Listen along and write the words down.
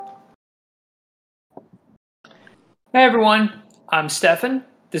Hey everyone, I'm Stefan.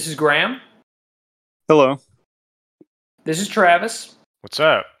 This is Graham. Hello. This is Travis. What's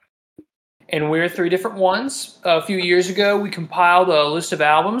up? And we're three different ones. A few years ago, we compiled a list of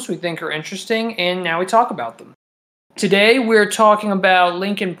albums we think are interesting, and now we talk about them. Today, we're talking about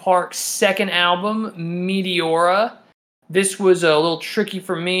Linkin Park's second album, Meteora. This was a little tricky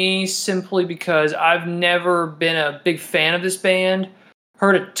for me simply because I've never been a big fan of this band.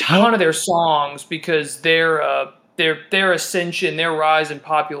 Heard a ton of their songs because their ascension, their rise in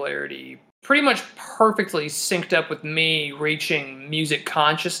popularity, pretty much perfectly synced up with me reaching music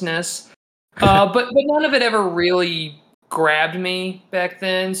consciousness. But none of it ever really grabbed me back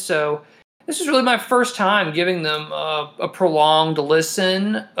then. So this was really my first time giving them a prolonged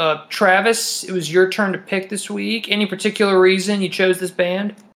listen. Travis, it was your turn to pick this week. Any particular reason you chose this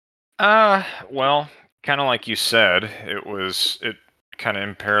band? Well, kind of like you said, it kind of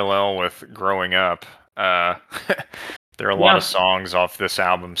in parallel with growing up. There are a lot of songs off this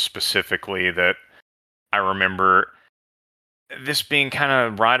album specifically that I remember this being kind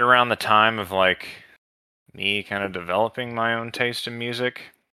of right around the time of like me kind of developing my own taste in music,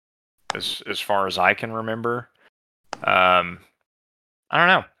 as far as I can remember. I don't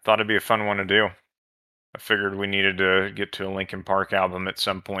know. Thought it'd be a fun one to do. I figured we needed to get to a Linkin Park album at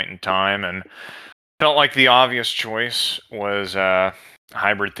some point in time, and felt like the obvious choice was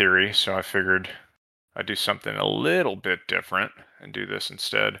Hybrid Theory, so I figured I'd do something a little bit different and do this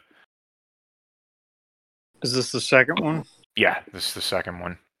instead. Is this the second one? Yeah, this is the second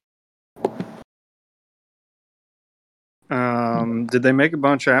one. Did they make a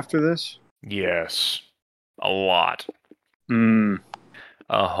bunch after this? Yes. A lot. A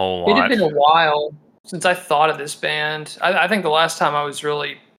whole lot. It had been a while since I thought of this band. I think the last time I was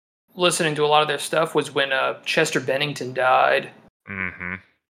really listening to a lot of their stuff was when Chester Bennington died. Mm-hmm.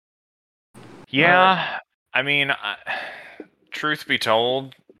 Yeah, I mean, truth be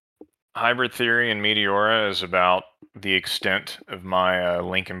told, Hybrid Theory and Meteora is about the extent of my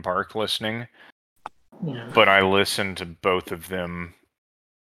Linkin Park listening. Yeah. But I listen to both of them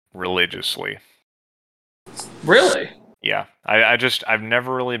religiously. Really? Yeah, I've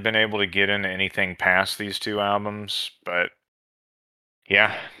never really been able to get into anything past these two albums, but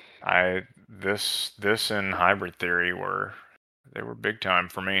yeah, this and Hybrid Theory were big time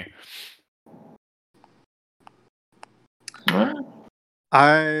for me.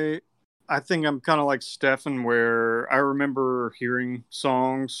 I think I'm kind of like Stefan, where I remember hearing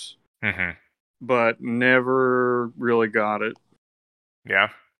songs, but never really got it. Yeah.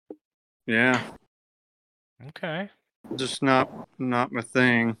 Yeah. Okay. Just not my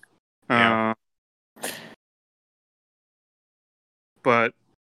thing. Yeah. But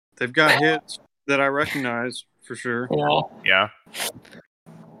they've got hits that I recognize for sure. Yeah.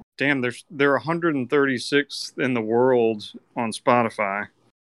 Damn, they're 136th in the world on Spotify.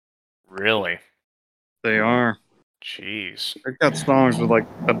 Really? They are. Jeez. They've got songs with like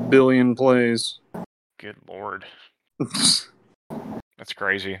 1 billion plays. Good lord. That's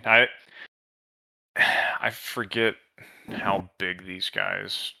crazy. I forget how big these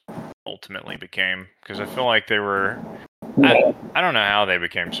guys ultimately became, because I feel like they were... I don't know how they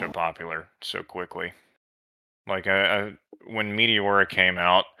became so popular so quickly. Like, when Meteora came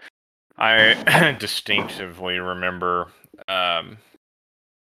out, I distinctively remember...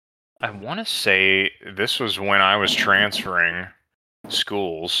 I want to say this was when I was transferring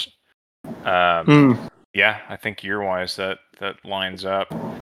schools. Yeah, I think year-wise that lines up.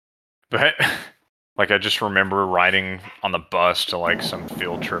 But like, I just remember riding on the bus to like some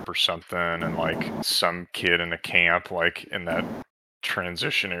field trip or something, and like some kid in a camp, like in that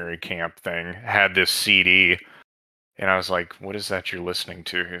transitionary camp thing, had this CD, and I was like, "What is that you're listening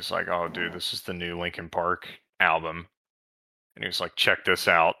to?" He was like, "Oh, dude, this is the new Linkin Park album." And he was like, "Check this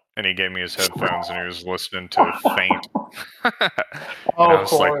out." And he gave me his headphones, and he was listening to Faint. And I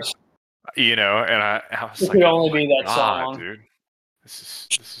was like, and I was like, it could only be that God, song, dude, this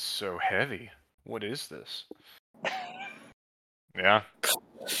is so heavy. What is this? Yeah,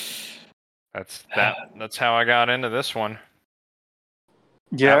 that's how I got into this one.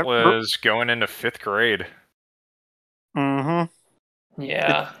 Yeah, that was going into 5th grade.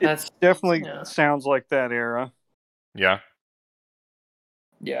 Yeah, it definitely sounds like that era. Yeah.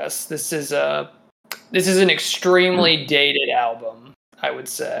 Yes, this is an extremely dated album, I would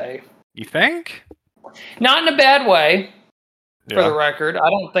say. You think? Not in a bad way, for the record. I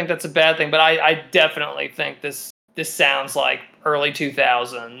don't think that's a bad thing, but I definitely think this sounds like early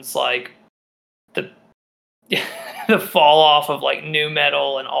 2000s, like the the fall off of like new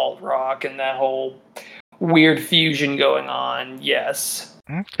metal and alt rock and that whole weird fusion going on. Yes.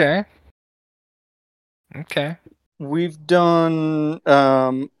 Okay. We've done.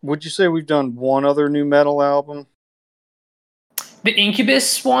 Would you say we've done one other new metal album? The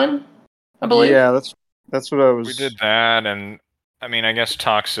Incubus one, I believe. Yeah, that's what I was. We did that, and I mean, I guess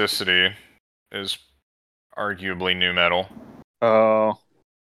Toxicity is arguably new metal. Oh,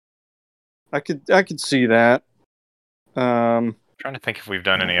 I could see that. Trying to think if we've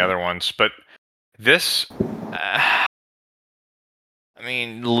done any other ones, but this, I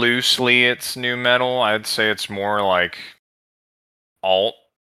mean, loosely it's new metal. I'd say it's more like alt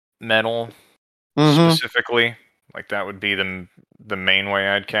metal specifically. Like that would be the main way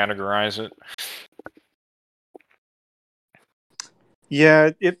I'd categorize it.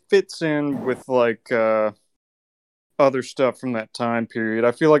 Yeah, it fits in with like other stuff from that time period.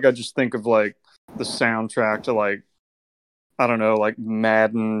 I feel like I just think of like the soundtrack to like, I don't know, like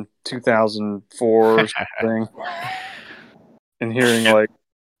Madden 2004 or something, and hearing like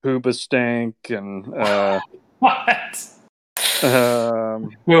Hoobastank and What?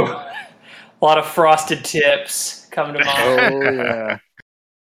 um, A lot of Frosted Tips coming to mind. oh yeah.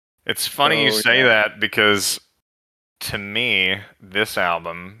 It's funny you say that because to me, this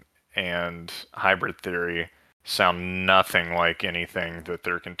album and Hybrid Theory sound nothing like anything that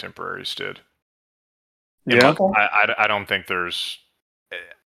their contemporaries did. Yeah. I don't think there's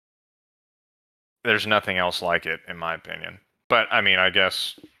nothing else like it, in my opinion. But I mean, I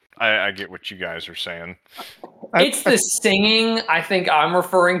guess I get what you guys are saying. It's the singing I think I'm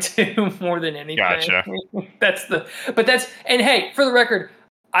referring to more than anything. Gotcha. And hey, for the record,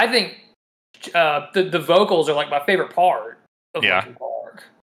 I think the vocals are like my favorite part of Linkin Park.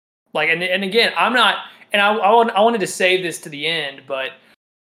 Like, and again, I'm not, and I wanted to save this to the end, but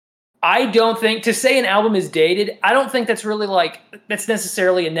I don't think to say an album is dated. I don't think that's really that's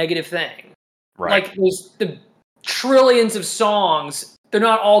necessarily a negative thing. Right. Like there's the trillions of songs, they're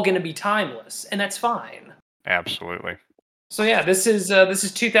not all going to be timeless, and that's fine. Absolutely. So yeah, this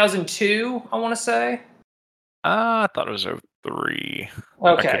is 2002. I want to say. I thought it was 03.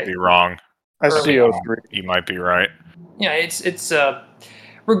 Okay. I could be wrong. I see 03. You might be right. Yeah, it's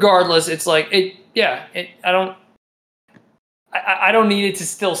regardless, it's like it. Yeah, I don't need it to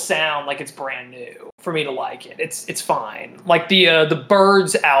still sound like it's brand new for me to like it. It's fine. Like the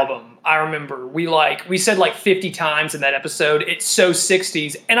Birds album, I remember we said like 50 times in that episode. It's so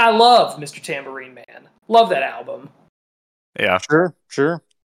 60s, and I love Mr. Tambourine Man. Love that album. Yeah. Sure.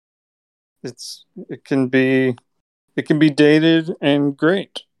 It can be dated and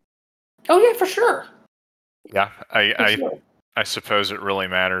great. Oh yeah, for sure. Yeah, I suppose it really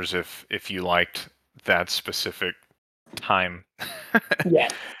matters if you liked that specific time. Yeah.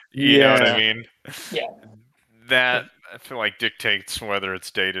 You know what I mean? Yeah. That I feel like dictates whether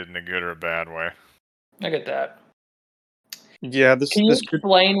it's dated in a good or a bad way. I get that. Yeah, Can you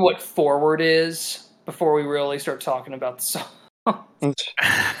explain what Forward is before we really start talking about the song?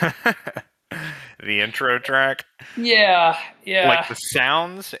 The intro track? Yeah. Like the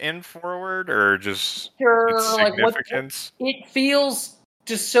sounds in Forward or just its like significance? It feels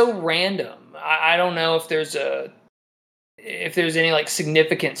just so random. I don't know if there's any like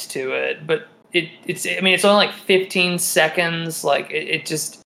significance to it, but it's only like 15 seconds. Like it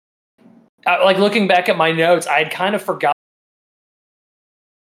just like looking back at my notes, I had kind of forgotten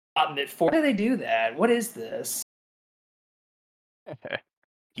it. Why do they do that? What is this?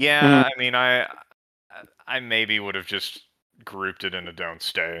 Yeah, I mean, I maybe would have just grouped it into Don't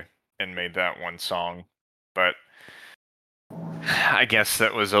Stay and made that one song, but I guess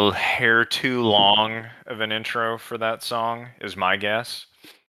that was a hair too long of an intro for that song, is my guess.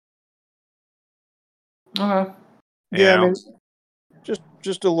 Okay. Yeah, I mean,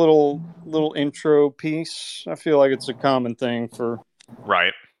 just a little intro piece. I feel like it's a common thing for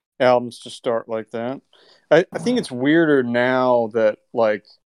albums to start like that. I think it's weirder now that like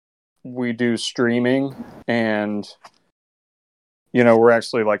we do streaming and we're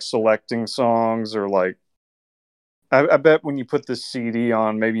actually like selecting songs or like I bet when you put this CD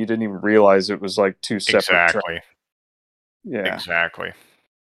on, maybe you didn't even realize it was like two separate tracks. Yeah. Exactly.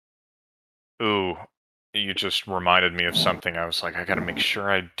 Ooh, you just reminded me of something. I was like, I gotta make sure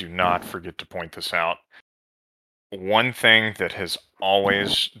I do not forget to point this out. One thing that has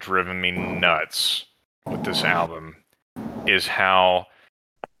always driven me nuts with this album is how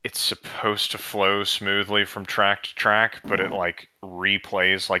it's supposed to flow smoothly from track to track, but it like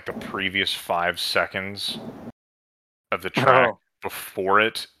replays like the previous 5 seconds of the track before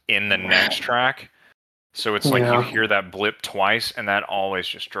it in the next track. So it's like you hear that blip twice, and that always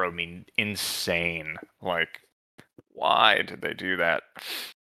just drove me insane. Like, why did they do that?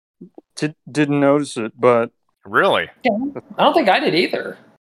 Didn't notice it, but really, I don't think I did either.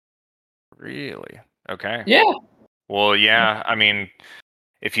 Really, okay. Yeah, Well, yeah. I mean,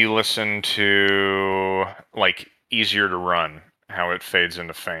 if you listen to like Easier to Run, how it fades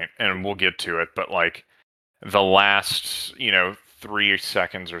into faint, and we'll get to it, but like the last, 3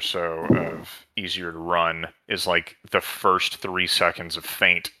 seconds or so of Easier to Run is like the first 3 seconds of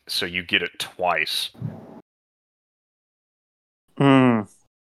faint, so you get it twice. Mm.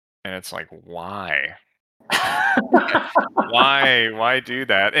 And it's like, why? Why do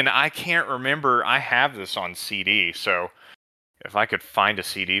that? And I can't remember. I have this on CD, so if I could find a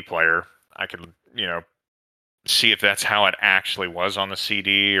CD player, I could, see if that's how it actually was on the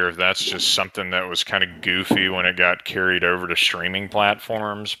CD, or if that's just something that was kind of goofy when it got carried over to streaming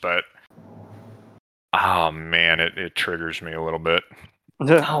platforms. But oh man, it triggers me a little bit.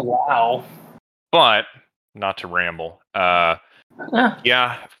 Oh wow! But not to ramble.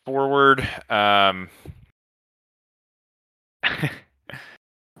 Yeah, Forward.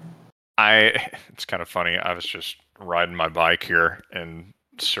 It's kind of funny. I was just riding my bike here, and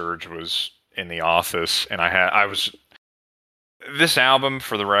Serge was in the office, and this album,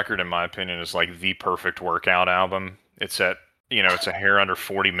 for the record, in my opinion, is like the perfect workout album. It's it's a hair under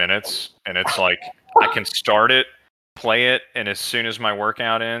 40 minutes, and it's like I can start it, play it, and as soon as my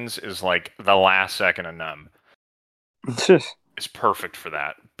workout ends, is like the last second of Numb. It's perfect for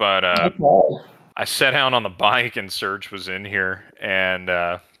that. But I sat down on the bike, and Serge was in here, and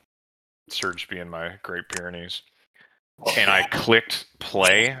Serge being my Great Pyrenees. And I clicked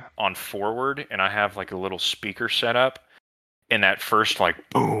play on Forward, and I have like a little speaker set up. And that first, like,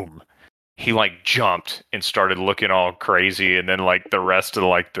 boom, he like jumped and started looking all crazy. And then like the rest of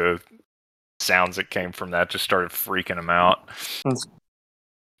like the sounds that came from that just started freaking him out. It's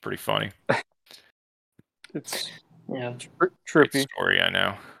pretty funny. It's trippy. Great story, I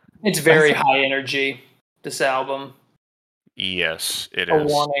know. It's very high energy, this album. Yes, it is. A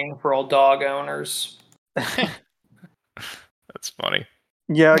is. warning for all dog owners. That's funny.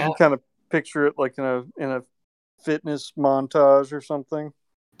 Yeah, I can kind of picture it like in a fitness montage or something.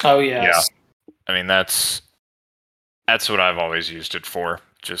 Oh yes. Yeah. I mean that's what I've always used it for.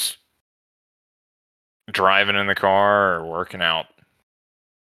 Just driving in the car or working out.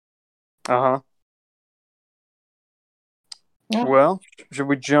 Uh-huh. Yeah. Well, should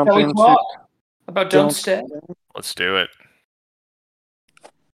we jump into talk about Don't Stay? Let's do it.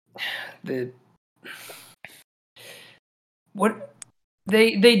 They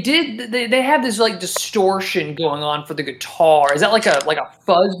had this like distortion going on for the guitar. Is that like a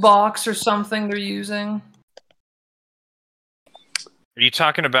fuzz box or something they're using? Are you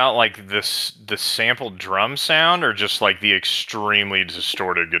talking about like the sampled drum sound, or just like the extremely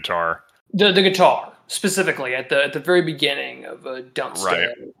distorted guitar? The guitar specifically at the very beginning of Don't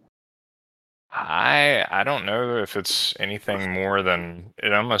Stay. I don't know if it's anything more than,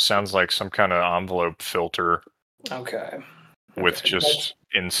 it almost sounds like some kind of envelope filter. Okay. With just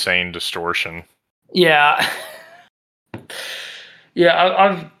insane distortion. Yeah.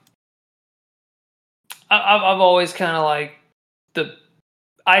 Yeah, I've always kind of like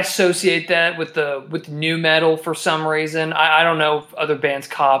I associate that with new metal for some reason. I don't know if other bands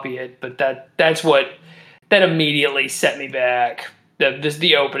copy it, but that immediately set me back.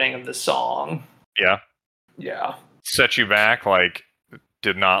 The opening of the song. Yeah. Yeah. Set you back, like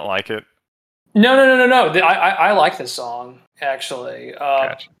did not like it? No. I like this song actually.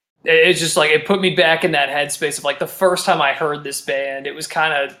 Gotcha. It's just like it put me back in that headspace of like the first time I heard this band. It was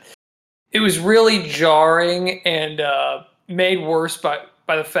really jarring and made worse by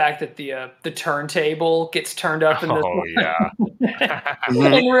the fact that the turntable gets turned up in this. Oh yeah. And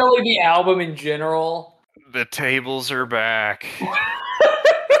really the album in general. The tables are back.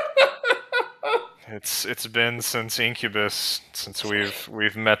 It's been since Incubus, since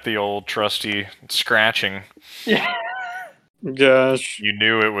we've met the old trusty scratching. Yeah. Gosh. You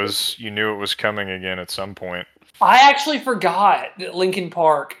knew it was coming again at some point. I actually forgot that Linkin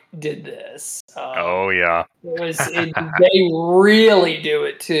Park did this. Oh yeah. They really do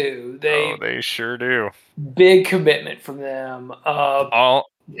it too. They sure do. Big commitment from them. I'll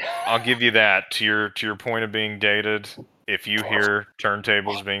give you that. To your point of being dated, if you hear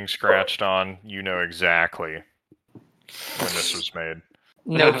turntables being scratched on, you know exactly when this was made.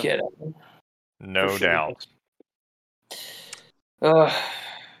 No kidding. No doubt.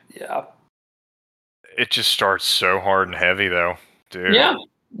 Yeah. It just starts so hard and heavy though, dude.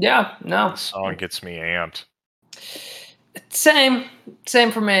 Yeah, no. The song gets me amped. Same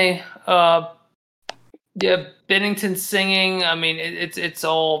for me. Yeah, Bennington singing. I mean, it's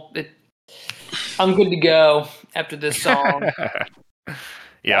all. I'm good to go after this song.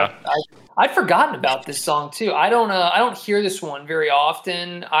 Yeah, I'd forgotten about this song too. I don't hear this one very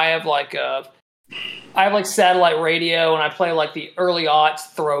often. I have like I have like satellite radio, and I play like the early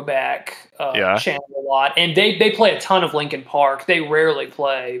aughts throwback channel a lot. And they play a ton of Linkin Park. They rarely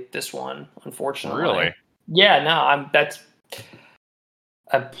play this one, unfortunately. Really? Yeah, no,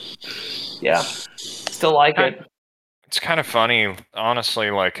 yeah, still like it. It's kind of funny,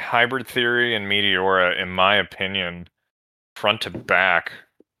 honestly. Like Hybrid Theory and Meteora, in my opinion, front to back,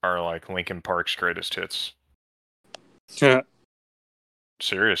 are like Linkin Park's greatest hits. Yeah.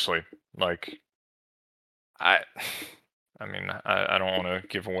 Seriously, like I mean, I don't want to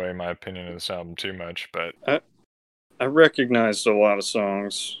give away my opinion of this album too much, but I recognized a lot of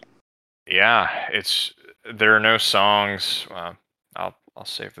songs. Yeah, there are no songs. I'll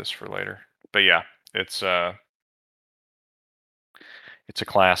save this for later. But yeah, it's a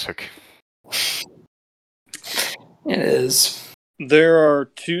classic. It is. There are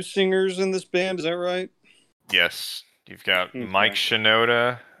 2 singers in this band, is that right? Yes, you've got Mike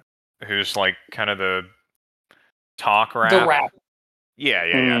Shinoda, who's like kind of the talk rap. The rap. Yeah.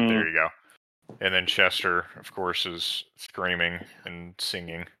 There you go. And then Chester, of course, is screaming and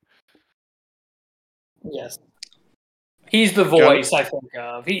singing. Yes. He's the voice I think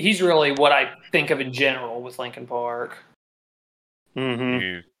of. He's really what I think of in general with Linkin Park.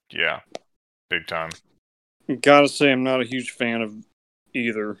 Mm-hmm. Yeah, big time. Gotta say, I'm not a huge fan of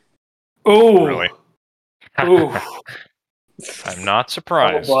either. Oh, really? Ooh. I'm not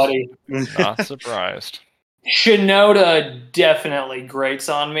surprised. Oh, buddy. Not surprised. Shinoda definitely grates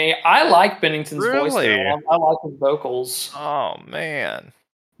on me. I like Bennington's voice, though. I like his vocals. Oh, man.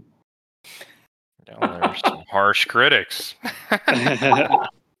 There's some harsh critics.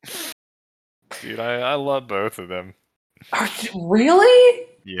 Dude, I love both of them. Really?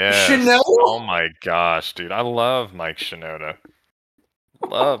 Yes. Shinoda? Oh my gosh, dude. I love Mike Shinoda.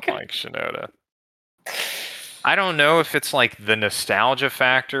 Love Mike Shinoda. I don't know if it's like the nostalgia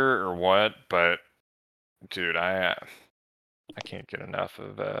factor or what, but dude, I can't get enough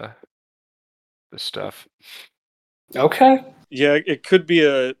of this stuff. Okay. Yeah, it could be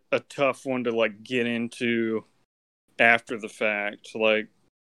a tough one to like get into after the fact. Like,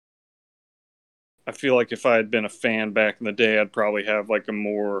 I feel like if I had been a fan back in the day, I'd probably have like a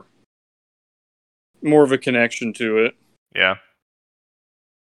more of a connection to it. Yeah.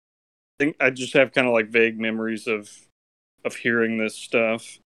 I think I just have kind of like vague memories of hearing this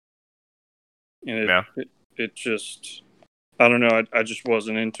stuff, and it just, I don't know, I just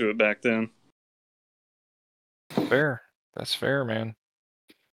wasn't into it back then. Fair. That's fair, man.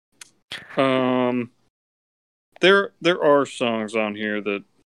 There are songs on here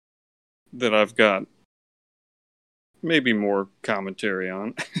that I've got maybe more commentary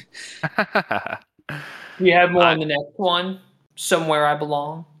on. You have more on the next one, Somewhere I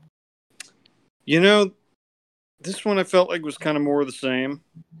Belong? You know, this one I felt like was kind of more of the same.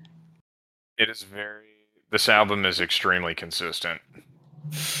 This album is extremely consistent.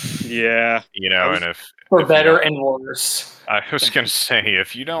 Yeah. And for better and worse. I was going to say,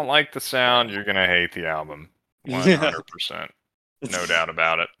 if you don't like the sound, you're going to hate the album. 100%. No doubt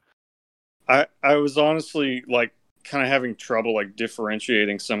about it. I was honestly like kind of having trouble like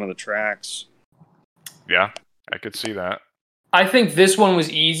differentiating some of the tracks. Yeah, I could see that. I think this one was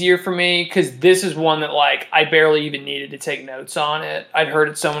easier for me because this is one that like I barely even needed to take notes on it. I'd heard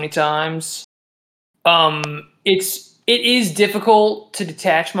it so many times. It is difficult to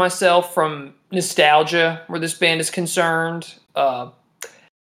detach myself from nostalgia where this band is concerned. But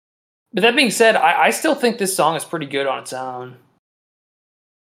that being said, I still think this song is pretty good on its own.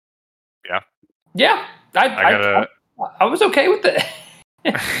 Yeah. Yeah. I was okay with it.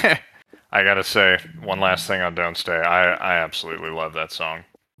 I gotta say, one last thing on Don't Stay. I absolutely love that song.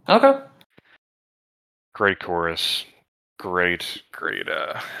 Okay. Great chorus. Great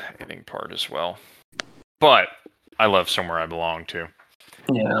ending part as well. But I love Somewhere I Belong too.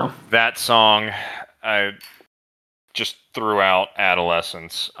 Yeah. That song, I just throughout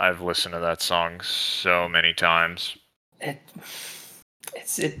adolescence, I've listened to that song so many times. It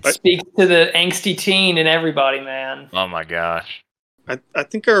speaks to the angsty teen in everybody, man. Oh my gosh. I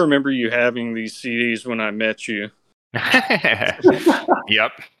think I remember you having these CDs when I met you.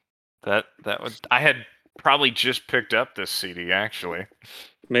 Yep. That would. I had probably just picked up this CD actually.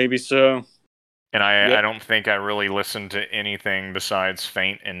 Maybe so. And I don't think I really listened to anything besides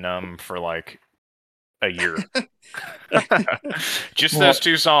Faint and Numb for like a year. Just those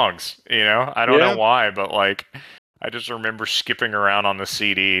 2 songs, I don't know why, but like I just remember skipping around on the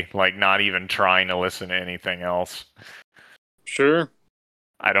CD, like not even trying to listen to anything else. Sure.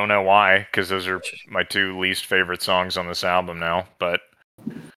 I don't know why, because those are my 2 least favorite songs on this album now, but...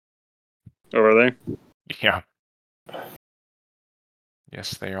 Oh, are they? Yeah.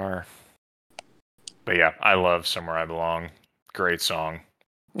 Yes, they are. But yeah, I love Somewhere I Belong. Great song.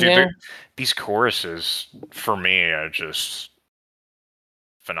 Dude, Yeah. these choruses, for me, are just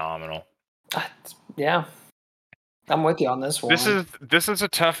phenomenal. Yeah. I'm with you on this one. This is a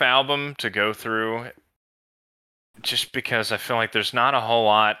tough album to go through, just because I feel like there's not a whole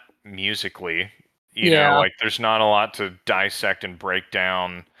lot musically. Like there's not a lot to dissect and break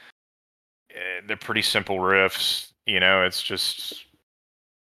down. They're pretty simple riffs. It's just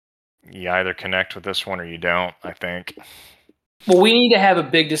you either connect with this one or you don't, I think. Well, we need to have a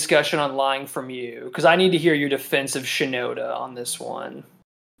big discussion on Lying From You, because I need to hear your defense of Shinoda on this one.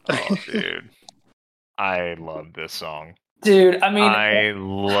 Oh, dude. I love this song. Dude, I mean... I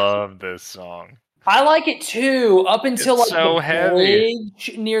love this song. I like it too, up until It's so the heavy.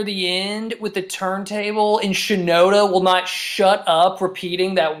 bridge near the end with the turntable, and Shinoda will not shut up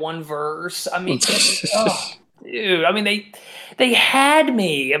repeating that one verse. I mean, dude, I mean, they had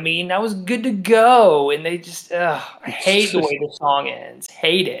me. I mean, I was good to go, and they just, I hate the way the song ends.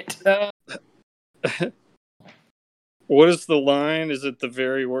 Hate it. What is the line? Is it the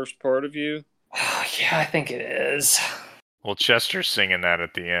very worst part of you? Yeah, I think it is. Well, Chester's singing that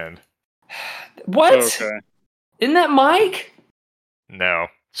at the end. What? Okay. Isn't that Mike? No.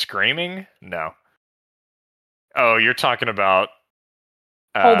 Screaming? No. Oh, you're talking about...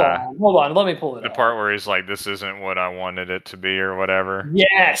 Hold on. Let me pull it the up. part where he's like, this isn't what I wanted it to be, or whatever.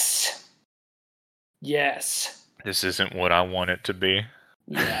 Yes. This isn't what I want it to be.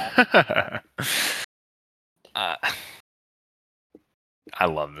 Yeah. I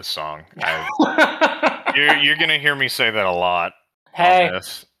love this song. You're gonna hear me say that a lot. Hey, on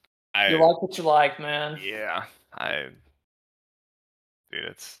this. you like what you like, man. Yeah, dude,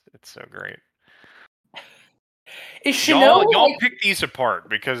 it's so great. Is Shinoda y'all pick these apart,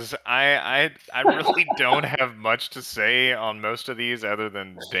 because I really don't have much to say on most of these other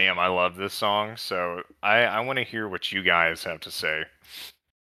than, damn, I love this song. So I want to hear what you guys have to say.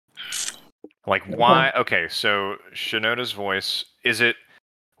 Like, why? Okay, so Shinoda's voice, is it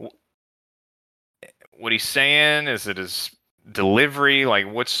what he's saying? Is it his delivery?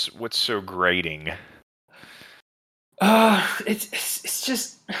 Like, what's so grating? It's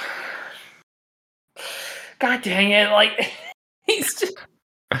just, God dang it! Like, he's just,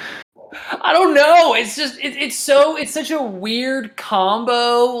 I don't know. It's just, it's such a weird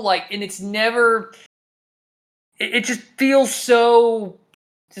combo. Like, and it's never. It just feels so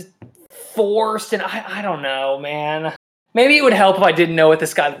just forced, and I don't know, man. Maybe it would help if I didn't know what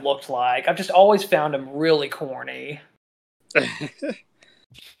this guy looked like. I've just always found him really corny.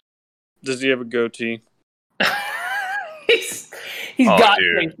 Does he have a goatee? he's got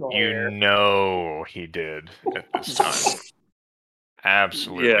dude, facial hair. He did at this time.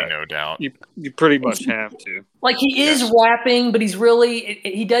 Absolutely, no doubt. You pretty much have to. Like, he is rapping, but he's really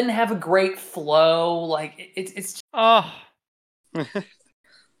he doesn't have a great flow. Like, it's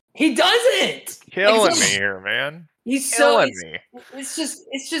he doesn't. Killing me here, man. He's killing me. It's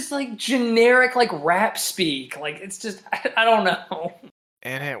just like generic, like, rap speak. Like, it's just, I don't know.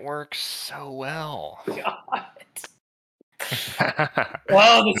 And it works so well. God.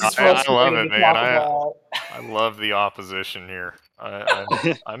 Well, this is I love it, man. I love the opposition here.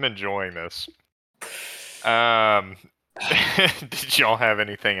 I'm enjoying this. Did y'all have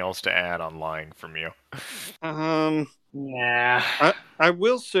anything else to add on Lying From You? Nah. I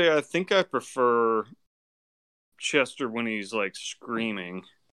will say I think I prefer Chester when he's like screaming.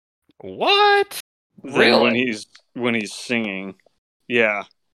 What? Really? When he's singing. Yeah.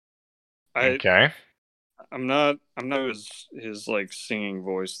 Okay. I'm not his like singing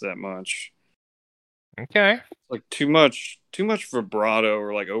voice that much. Okay. Like too much vibrato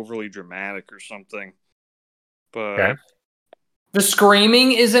or like overly dramatic or something. But the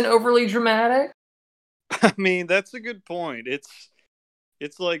screaming isn't overly dramatic? I mean, that's a good point. It's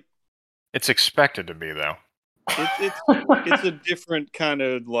like it's expected to be, though. It's a different kind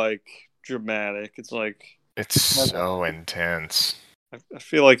of like dramatic. It's like it's so intense. I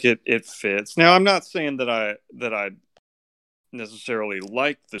feel like it fits. Now, I'm not saying that I necessarily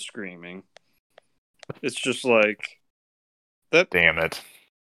like the screaming. It's just like that. Damn it.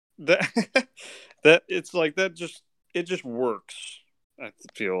 That it's like that. It just works. I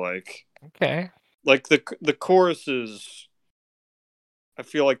feel like. Okay. Like the choruses. I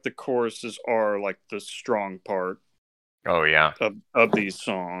feel like the choruses are like the strong part. Oh yeah. Of these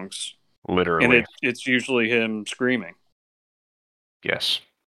songs. Literally. And it's usually him screaming. Yes.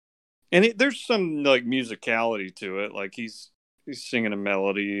 And there's some like musicality to it, like he's singing a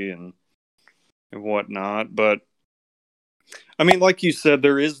melody and whatnot. But I mean, like you said,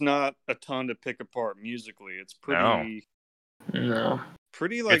 there is not a ton to pick apart musically. It's pretty, no,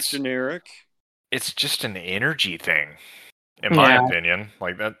 pretty like generic. it's just an energy thing, in my opinion.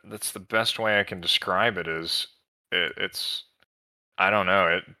 Like that's the best way I can describe it. It's I don't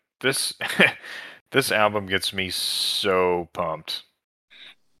know this this album gets me so pumped.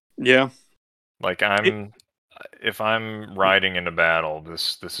 Yeah. Like if I'm riding into battle,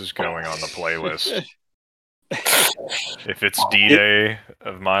 this is going on the playlist. If it's D-Day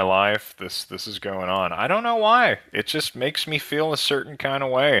of my life, this is going on. I don't know why. It just makes me feel a certain kind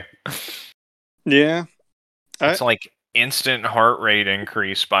of way. Yeah. It's like instant heart rate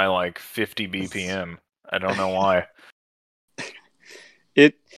increase by like 50 BPM. I don't know why.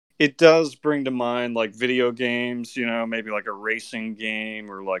 It does bring to mind like video games, maybe like a racing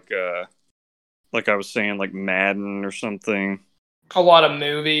game or like I was saying, like Madden or something. A lot of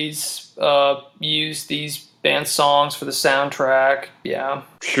movies use these band songs for the soundtrack. Yeah.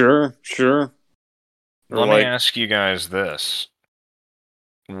 Sure. Let me ask you guys this.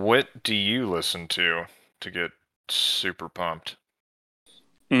 What do you listen to get super pumped?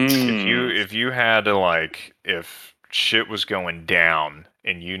 If you had to, like, if shit was going down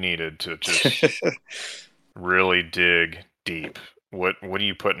and you needed to just really dig deep, what are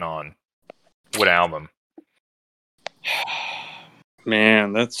you putting on? What album?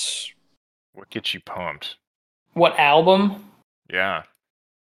 Man, that's... What gets you pumped? What album? Yeah.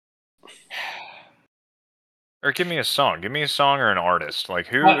 Or give me a song. Give me a song or an artist. Like,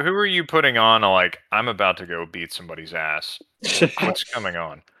 who are you putting on, like, I'm about to go beat somebody's ass? What's coming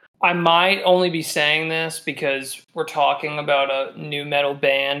on? I might only be saying this because we're talking about a new metal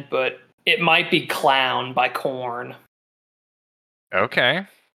band, but it might be Clown by Korn. Okay.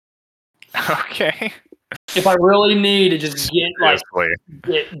 Okay. If I really need to just get in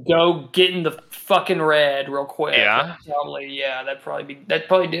the fucking red real quick, yeah, that'd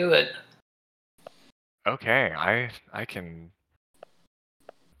probably do it. Okay, I can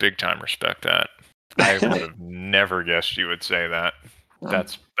big time respect that. I would have never guessed you would say that.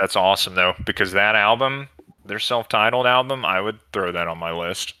 That's awesome though, because that album, their self-titled album, I would throw that on my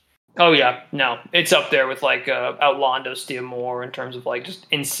list. Oh yeah, no, it's up there with like Outlander, Steal More in terms of like just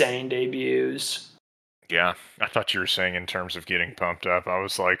insane debuts. Yeah, I thought you were saying in terms of getting pumped up. I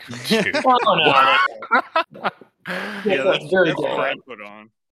was like, dude. No. Yeah, that's very what I different. put on.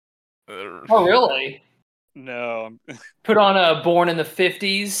 Oh really? No. Put on a Born in the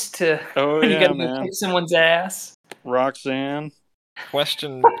 50s to when you gotta go kick someone's ass. Roxanne.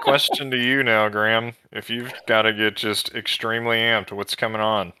 Question to you now, Graham. If you've got to get just extremely amped, what's coming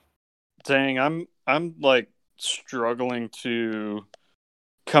on? Dang, I'm like struggling to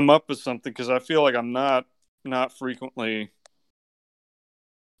come up with something because I feel like I'm not frequently,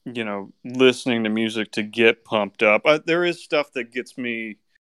 listening to music to get pumped up. There is stuff that gets me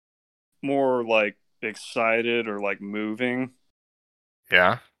more like excited or like moving.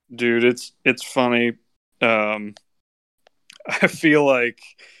 Yeah, dude, it's funny. I feel like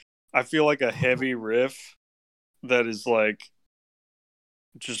a heavy riff that is like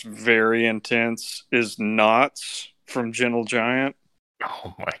just very intense is Knots from Gentle Giant.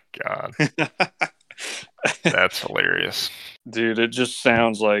 Oh my god. That's hilarious. Dude, it just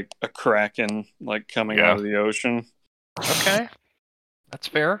sounds like a kraken like coming out of the ocean. Okay. That's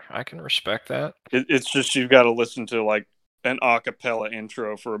fair. I can respect that. It's just you've got to listen to like an a cappella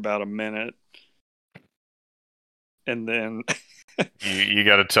intro for about a minute. And then you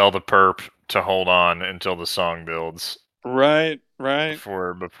got to tell the perp to hold on until the song builds. Right.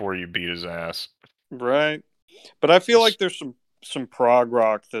 Before you beat his ass. Right. But I feel like there's some prog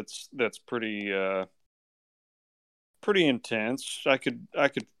rock that's pretty pretty intense. I could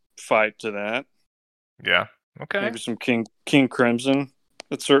fight to that. Yeah. Okay. Maybe some King Crimson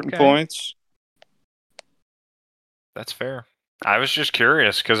at certain points. That's fair. I was just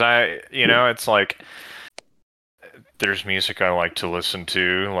curious because it's like there's music I like to listen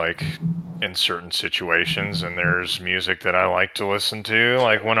to, like in certain situations, and there's music that I like to listen to,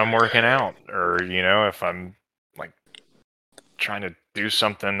 like when I'm working out, or if I'm like trying to do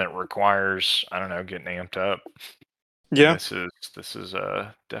something that requires, I don't know, getting amped up. Yeah, this is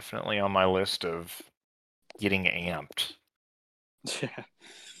definitely on my list of getting amped. Yeah,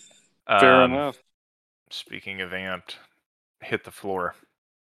 fair enough. Speaking of amped, hit the floor.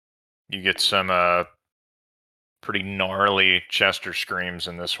 You get some pretty gnarly Chester screams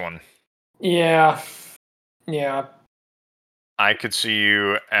in this one. Yeah. I could see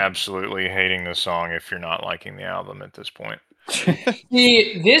you absolutely hating this song if you're not liking the album at this point.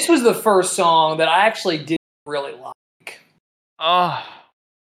 See, this was the first song that I actually did really like. Oh,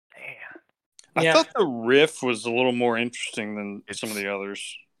 man. I thought the riff was a little more interesting than some of the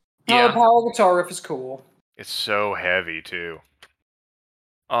others. Yeah. The power guitar riff is cool. It's so heavy, too.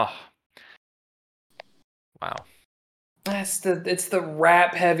 Oh. Wow. It's the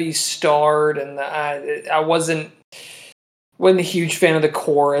rap heavy start, and I wasn't a huge fan of the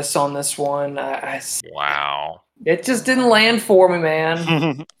chorus on this one. Wow. It just didn't land for me,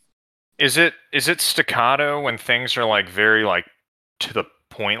 man. Is it staccato when things are like very like to the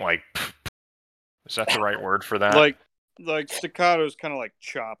point? Like, is that the right word for that? Like staccato is kind of like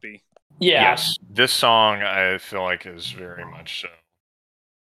choppy. Yeah. Yes. This song I feel like is very much so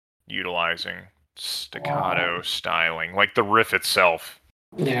utilizing staccato styling, like the riff itself.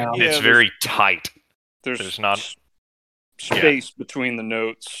 Yeah. It's very tight. There's not space between the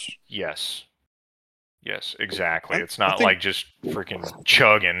notes. Yes, exactly. It's not like just freaking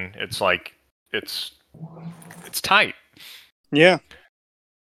chugging. It's like it's tight. Yeah,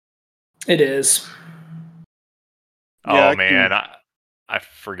 it is. Oh man, I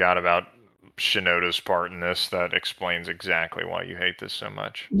forgot about Shinoda's part in this. That explains exactly why you hate this so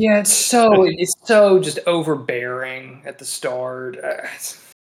much. Yeah, it's so just overbearing at the start.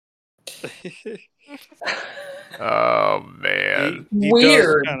 Oh man,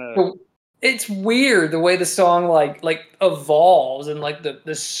 Weird. It's weird the way the song like evolves, and like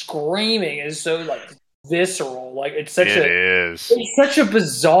the screaming is so like visceral. Like it's such a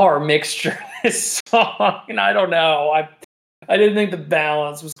bizarre mixture. This song, and I don't know. I didn't think the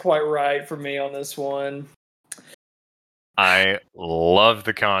balance was quite right for me on this one. I love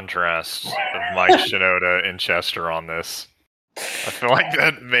the contrast of Mike Shinoda and Chester on this. I feel like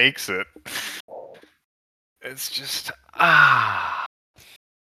that makes it. It's just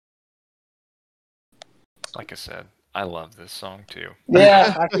like I said, I love this song too.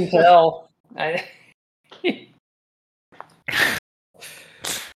 Yeah, I can tell.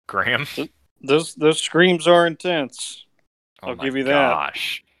 Graham, those screams are intense. I'll give you that.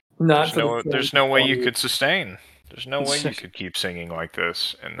 Gosh, there's no way you could sustain. There's no way you could keep singing like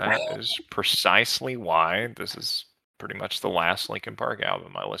this, and that is precisely why this is pretty much the last Linkin Park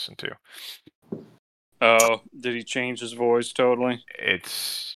album I listened to. Oh, did he change his voice totally? It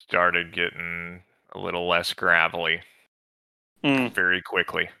started getting a little less gravelly very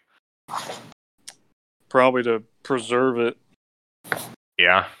quickly. Probably to preserve it.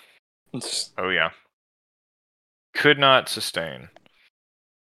 Yeah. Oh, yeah. Could not sustain.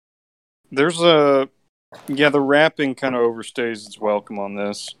 There's the rapping kind of overstays its welcome on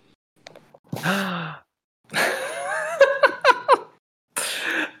this. I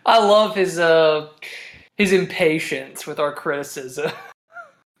love his impatience with our criticism.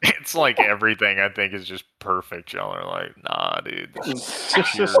 It's like everything I think is just perfect. Y'all are like, nah, dude, this is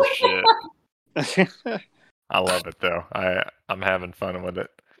pure shit. I love it though. I'm having fun with it.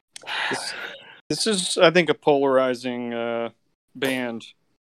 This is, I think, a polarizing band.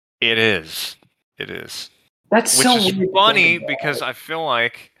 It is. That's which is funny because I feel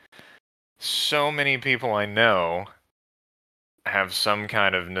like so many people I know have some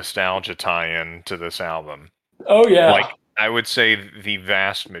kind of nostalgia tie-in to this album. Oh yeah. Like I would say the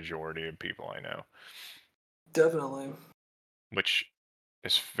vast majority of people I know. Definitely. Which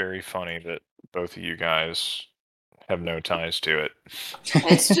is very funny that both of you guys have no ties to it.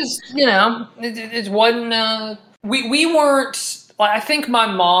 It's just, it wasn't we weren't, I think my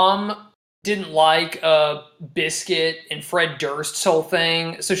mom didn't like Biscuit and Fred Durst's whole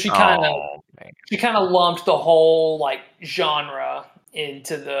thing, so she kind of lumped the whole like genre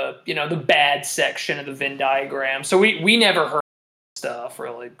into the the bad section of the Venn diagram. So we never heard stuff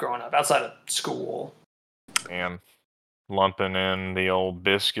really growing up outside of school. Damn, lumping in the old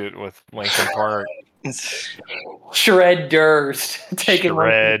Biscuit with Linkin Park. Shred Durst.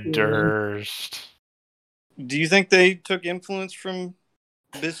 Shred Durst. Do you think they took influence from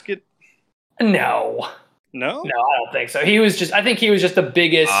Biscuit? No, I don't think so. I think he was just the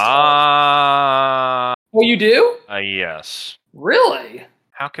biggest. Well, you do? Yes. Really?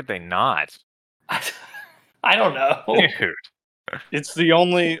 How could they not? I don't know. Dude. It's the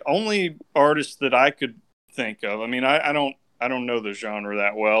only artist that I could think of. I mean, I don't know the genre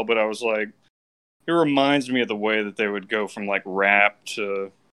that well, but I was like, it reminds me of the way that they would go from like rap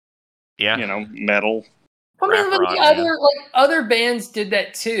to metal. I mean, other bands did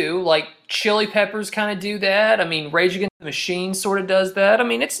that too. Like Chili Peppers kind of do that. I mean, Rage Against the Machine sort of does that. I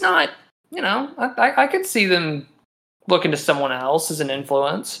mean, it's not, I could see them looking to someone else as an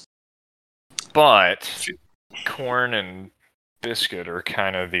influence. But Korn and Biscuit are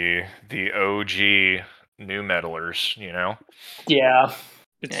kind of the OG new metalers, Yeah.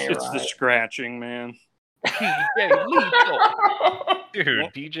 It's the scratching, man. DJ Lethal.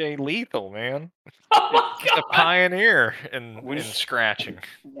 Dude, DJ Lethal, man. He's a pioneer in scratching.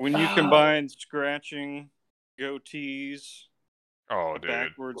 When you combine scratching, goatees, dude,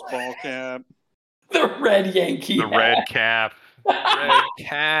 backwards ball cap. The red Yankee. The red cap. Red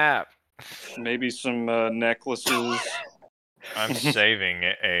cap. Maybe some necklaces. I'm saving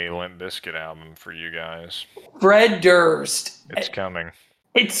a Limp Bizkit album for you guys. Fred Durst. It's coming.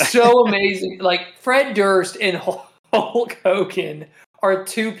 It's so amazing. Like, Fred Durst and Hulk Hogan are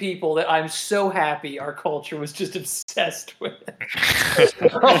two people that I'm so happy our culture was just obsessed with.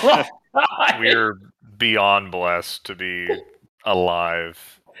 We're beyond blessed to be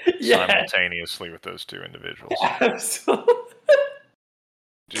alive simultaneously with those two individuals. Absolutely.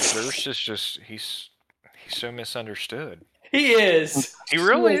 Dude, Durst is just he's so misunderstood. He is. He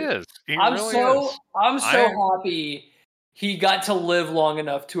really is. I'm so happy he got to live long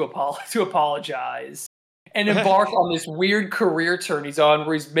enough to apologize and embark on this weird career turn he's on,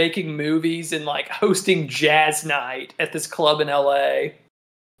 where he's making movies and like hosting jazz night at this club in LA.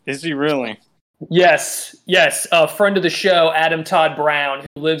 Is he really? Yes. A friend of the show, Adam Todd Brown,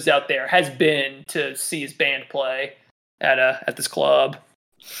 who lives out there, has been to see his band play at this club.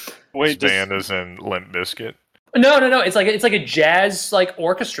 Wait, his band is in Limp Bizkit? No. It's like a jazz like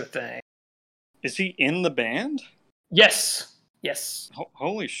orchestra thing. Is he in the band? Yes.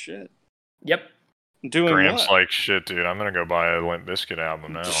 Holy shit. Yep. Doing Graham's what? like, shit, dude, I'm gonna go buy a Limp Bizkit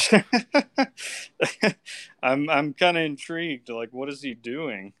album now. I'm kind of intrigued. Like, what is he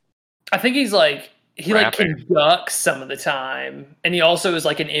doing? I think he rapping. like conducts some of the time, and he also is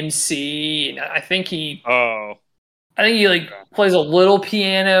like an MC. And I think he like plays a little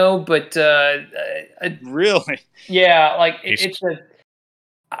piano, but really, yeah, like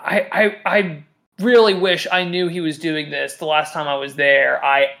I really wish I knew he was doing this the last time I was there.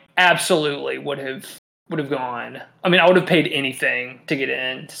 I absolutely would have gone. I mean, I would have paid anything to get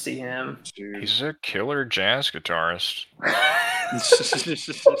in to see him. Dude. He's a killer jazz guitarist.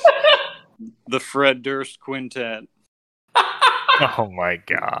 The Fred Durst Quintet. Oh my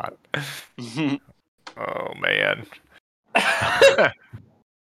god. Oh man.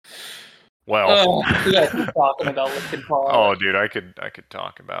 Well, yeah, keep talking about Linkin Park. Oh, dude, I could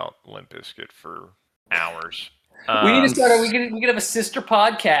talk about Limp Bizkit for hours. We need to start. We could have a sister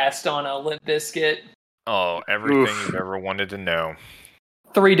podcast on Limp Bizkit. Oh, everything you've ever wanted to know.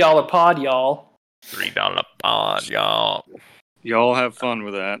 $3 pod, y'all. $3 pod, y'all. Y'all have fun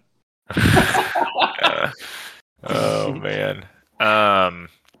with that. Oh man.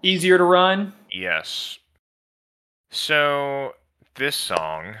 Easier to run? Yes. So this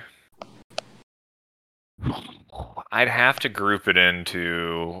song, I'd have to group it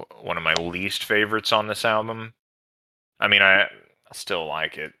into one of my least favorites on this album. I mean, I still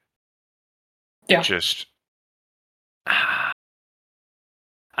like it. Yeah. It just, I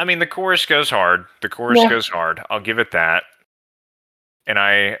mean, the chorus goes hard. Goes hard. I'll give it that. And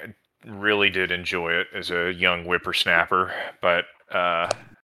I really did enjoy it as a young whippersnapper, but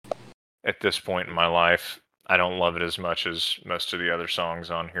at this point in my life, I don't love it as much as most of the other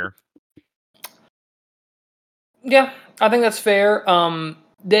songs on here. Yeah, I think that's fair.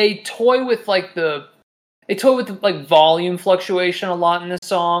 They toy with volume fluctuation a lot in this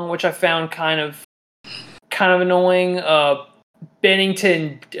song, which I found kind of annoying.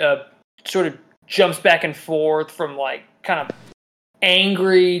 Bennington sort of jumps back and forth from like kind of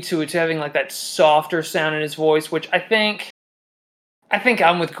angry to having like that softer sound in his voice, which I think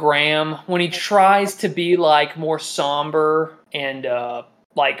I'm with Graham. When he tries to be like more somber and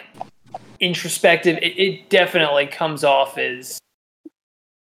like introspective, it definitely comes off as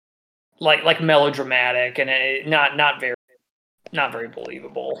like melodramatic and not very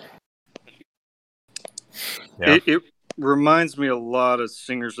believable. Yeah. It reminds me a lot of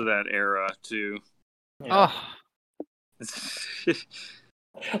singers of that era too. Yeah.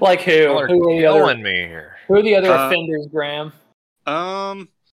 Like who? Who are the other? Me here. Who are the other offenders, Graham?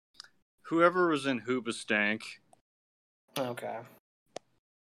 Whoever was in Hoobastank. Okay.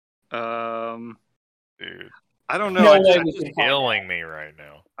 Dude, I don't know. It's killing me right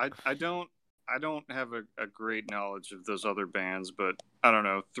now. I don't have a great knowledge of those other bands, but I don't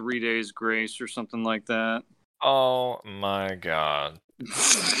know, 3 Days Grace or something like that. Oh my god.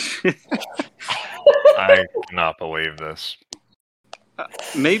 I cannot believe this.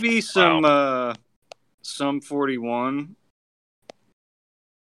 Maybe some 41.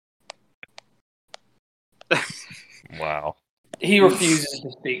 Wow. He refuses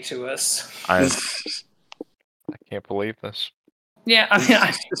to speak to us. I can't believe this. Yeah,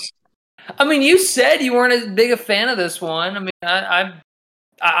 I mean, you said you weren't as big a fan of this one. I mean,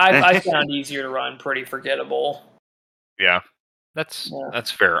 I found Easier to Run pretty forgettable. Yeah, that's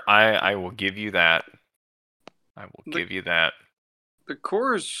fair. I will give you that. Give you that. The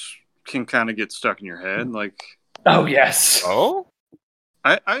chorus can kind of get stuck in your head, like. Oh yes. Oh.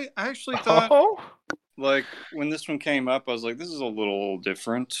 I actually thought, like, when this one came up, I was like, this is a little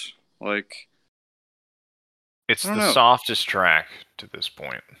different. Like, it's the softest track to this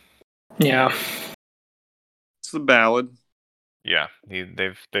point. Yeah. It's the ballad. Yeah,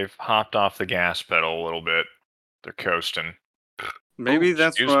 they've hopped off the gas pedal a little bit. They're coasting. Maybe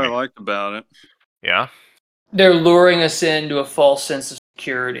that's what I liked about it. Yeah. They're luring us into a false sense of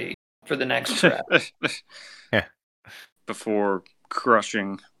security for the next track. Yeah. Before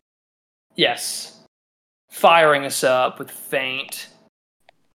crushing. Yes. Firing us up with Faint.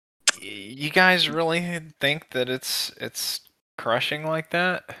 You guys really think that it's crushing like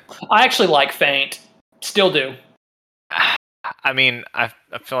that? I actually like Faint. Still do. I mean, I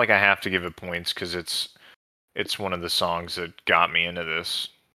feel like I have to give it points because it's one of the songs that got me into this.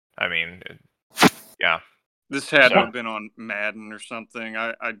 I mean, yeah. This had to have been on Madden or something.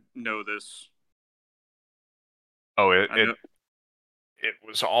 I know this. Oh, it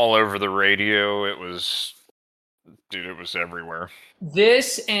was all over the radio. It was everywhere.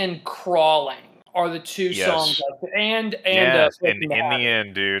 This and Crawling are the two songs. And in the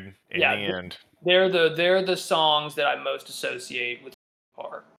end, dude. In the end. They're the songs that I most associate with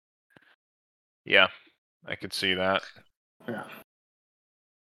Park. Yeah, I could see that. Yeah.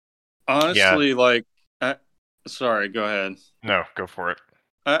 Honestly, like, sorry, go ahead. No, go for it.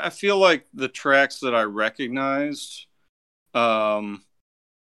 I feel like the tracks that I recognized,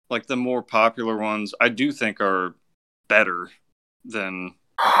 like the more popular ones, I do think are better than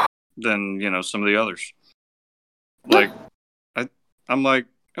some of the others. Like, I'm like,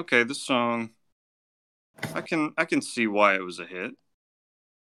 okay, this song, I can see why it was a hit.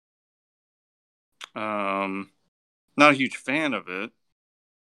 Not a huge fan of it.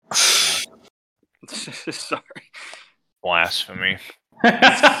 Sorry. Blasphemy.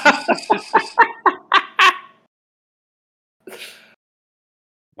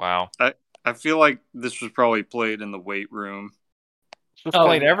 Wow. I feel like this was probably played in the weight room. It was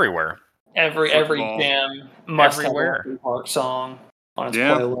played everywhere. Every jam must everywhere. Have a Linkin Park song on its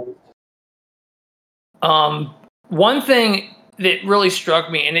playlist. One thing that really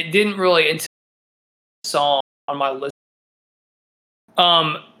struck me, and it didn't really until the song on my list.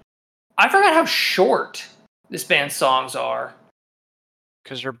 I forgot how short this band's songs are.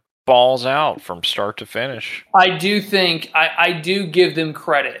 Because they're balls out from start to finish. I do think I do give them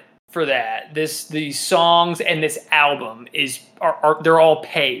credit for that. These songs and this album are they're all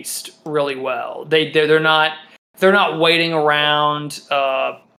paced really well. They're not waiting around.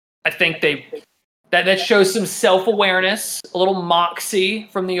 I think that shows some self-awareness, a little moxie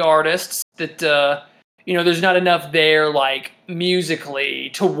from the artists that there's not enough there like musically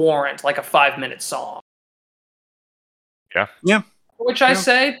to warrant like a 5-minute song. Yeah. Yeah. Which I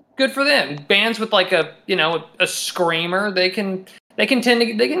say, good for them. Bands with like a screamer, they can be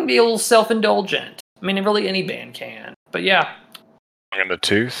a little self-indulgent. I mean, really any band can. But yeah. Long in the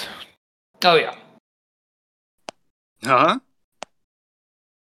Tooth. Oh yeah. Huh?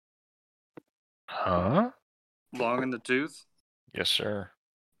 Huh? Long in the Tooth? Yes, sir.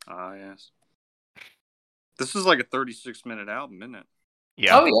 Ah, yes. This is like a 36-minute album, isn't it?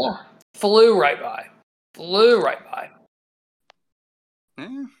 Yeah. Oh yeah. Flew right by.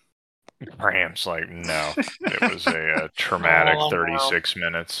 Yeah. Graham's like, no. It was a traumatic 36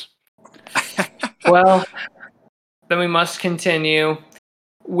 minutes. Well, then we must continue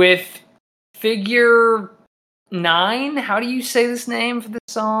with Figure 9. How do you say this name for this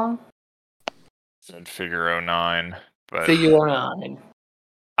song? Said Figure 09, but Figure 09.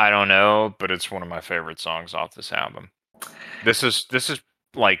 I don't know, but it's one of my favorite songs off this album. This is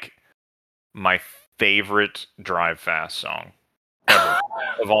like my favorite drive fast song ever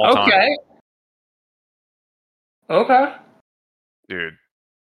of all time. Okay. Dude.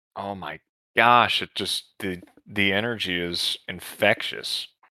 Oh my gosh, it just the energy is infectious.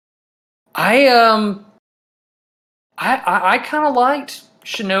 I kind of liked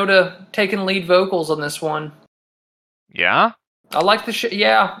Shinoda taking lead vocals on this one. Yeah? I like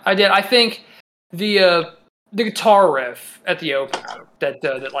yeah, I did. I think the guitar riff at the opener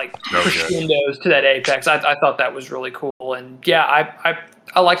that like crescendos to that apex. I thought that was really cool, and yeah,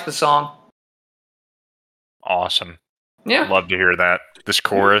 I liked the song. Awesome. Yeah, love to hear that. This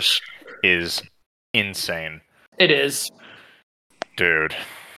chorus is insane. It is, dude.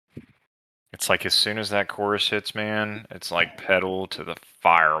 It's like as soon as that chorus hits, man, it's like pedal to the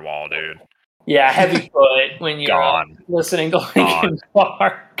firewall, dude. Yeah, heavy foot when you're listening to Linkin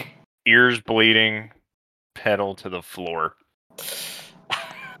Park. Ears bleeding, pedal to the floor.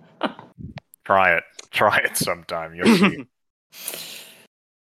 Try it sometime. You'll see.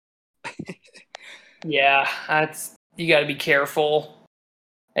 Yeah, you got to be careful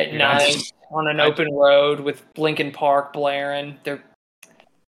night on an open road with Linkin Park blaring.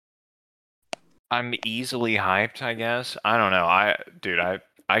 I'm easily hyped, I guess. I don't know. I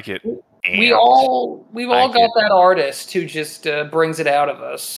get amped. We've all got that artist who just brings it out of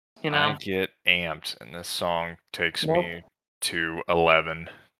us, you know. I get amped, and this song takes me to 11.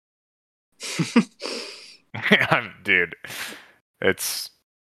 Dude, it's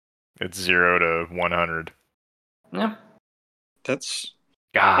 0 to 100. Yeah. That's.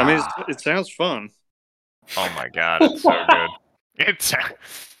 God. I mean, it sounds fun. Oh my god, it's so good. It's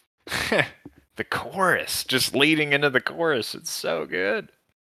the chorus, just leading into the chorus. It's so good.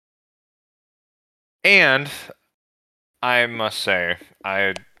 And I must say,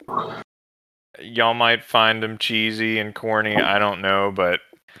 y'all might find them cheesy and corny. I don't know, but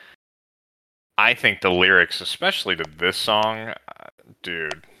I think the lyrics, especially to this song,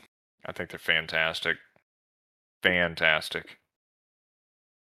 dude, I think they're fantastic. Fantastic.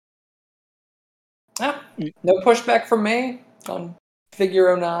 Yeah, no pushback from me on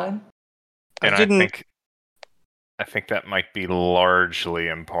Figure 09. And I think that might be largely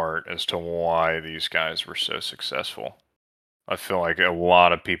in part as to why these guys were so successful. I feel like a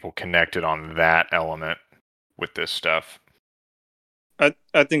lot of people connected on that element with this stuff. I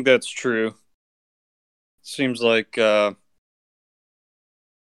think that's true. Seems like a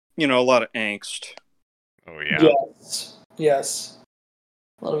lot of angst. Oh yeah. Yes.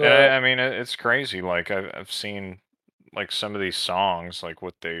 I mean, it's crazy. Like I've seen like some of these songs, like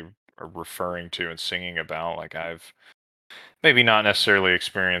what they are referring to and singing about. Like I've maybe not necessarily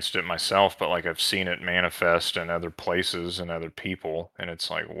experienced it myself, but like I've seen it manifest in other places and other people, and it's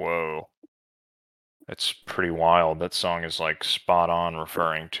like, whoa, it's pretty wild. That song is like spot on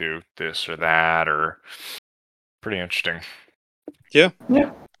referring to this or that, or pretty interesting. Yeah.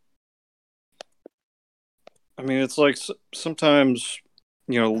 I mean, it's like sometimes,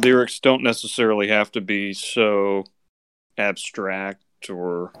 lyrics don't necessarily have to be so abstract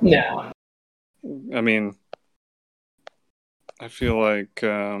or. Yeah. I mean, I feel like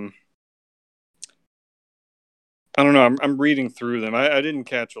I don't know. I'm reading through them. I didn't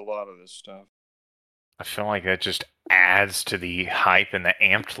catch a lot of this stuff. I feel like that just adds to the hype and the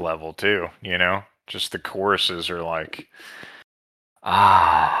amped level too. You know, just the choruses are like,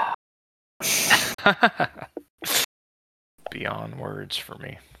 beyond words for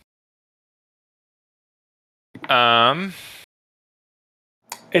me.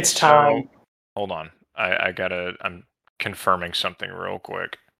 It's time. So, hold on. I'm confirming something real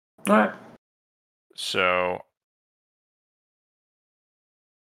quick. All right. So,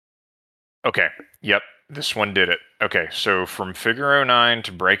 okay. Yep. This one did it. Okay. So from Figure 09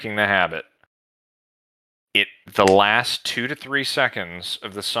 to Breaking the Habit, the last 2 to 3 seconds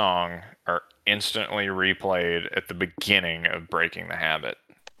of the song are instantly replayed at the beginning of Breaking the Habit.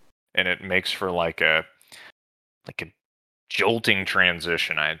 And it makes for like a jolting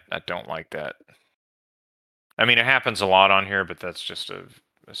transition. I don't like that. I mean, it happens a lot on here, but that's just a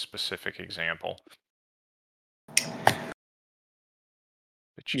specific example that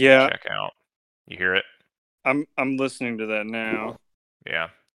you can check out. You hear it? I'm listening to that now. Yeah.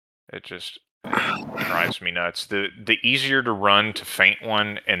 It just drives me nuts. The easier to run to faint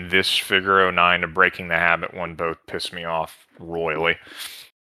one and this Figure 09 to Breaking the Habit one both piss me off royally.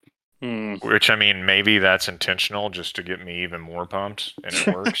 Which, I mean, maybe that's intentional just to get me even more pumped, and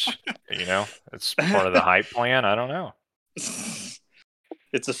it works. It's part of the hype plan. I don't know.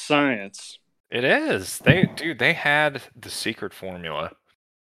 It's a science. It is. They had the secret formula.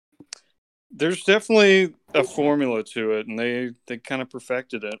 There's definitely a formula to it, and they kind of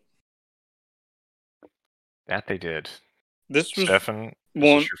perfected it. That they did. This was Stefan,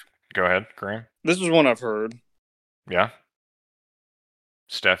 go ahead, Graham. This is one I've heard. Yeah.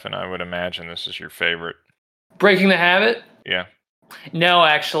 Stefan, I would imagine this is your favorite. Breaking the Habit? Yeah. No,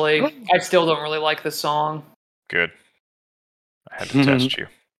 actually. I still don't really like the song. Good. I had to test you.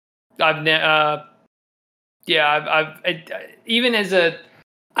 I've even as a,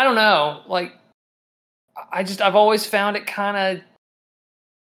 I don't know, like, I've always found it kind of,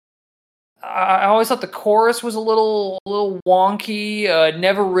 I always thought the chorus was a little wonky.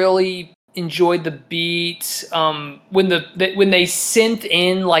 Never really enjoyed the beat. When they synth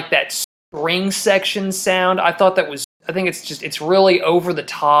in like that string section sound, I think it's really over the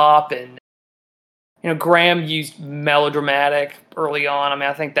top, and Graham used melodramatic early on. I mean,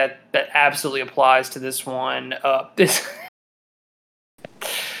 I think that absolutely applies to this one. I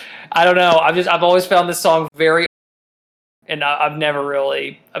don't know. I've always found this song very, and I've never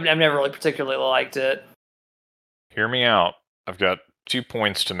really particularly liked it. Hear me out. I've got 2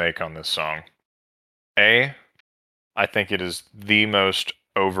 points to make on this song. A, I think it is the most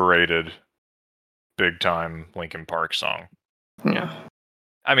overrated, big time Linkin Park song. Yeah.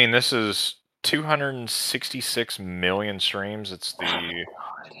 I mean, this is 266 million streams. It's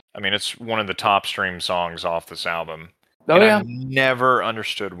one of the top streamed songs off this album. Oh, and yeah. I've never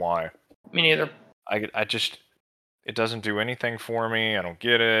understood why. Me neither. I just, it doesn't do anything for me. I don't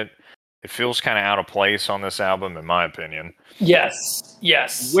get it. It feels kind of out of place on this album, in my opinion. Yes.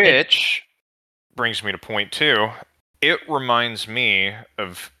 Which brings me to point 2. It reminds me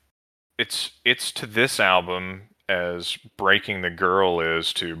of, it's to this album as Breaking the Girl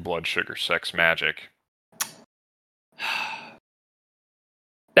is to Blood Sugar Sex Magic.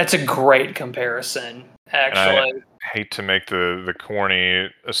 That's a great comparison, actually. And I hate to make the corny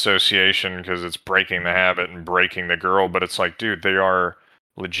association because it's Breaking the Habit and Breaking the Girl, but it's like, dude, they are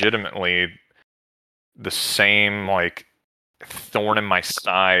legitimately the same, like, thorn in my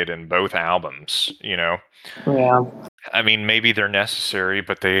side in both albums, you know? Yeah. I mean, maybe they're necessary,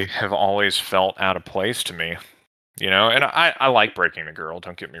 but they have always felt out of place to me, you know? And I like Breaking the Girl,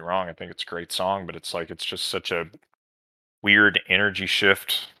 don't get me wrong. I think it's a great song, but it's like, it's just such a weird energy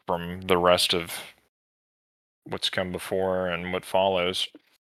shift from the rest of what's come before and what follows.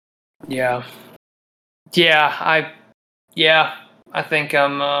 Yeah. I think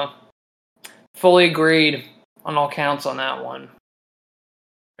I'm fully agreed on all counts on that one.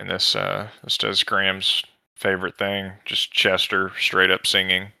 And this does Graham's favorite thing, just Chester straight up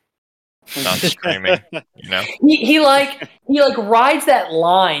singing, not screaming, you know? He rides that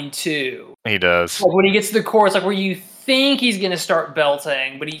line too. He does. Like when he gets to the chorus, like where you think he's gonna start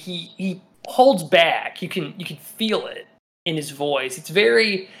belting, but he holds back. You can feel it in his voice. It's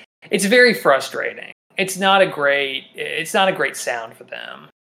very frustrating. It's not a great sound for them.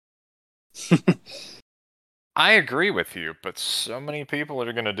 I agree with you, but so many people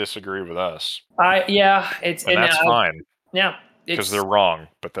are going to disagree with us. And that's fine. Yeah, because they're wrong,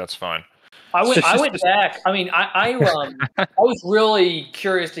 but that's fine. I went back. I mean, I was really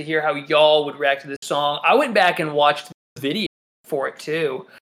curious to hear how y'all would react to this song. I went back and watched the video for it too.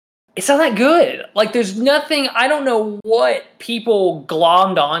 It's not that good. Like, there's nothing. I don't know what people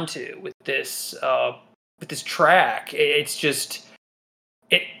glommed onto with this track. It's just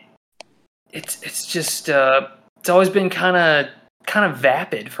it's always been kind of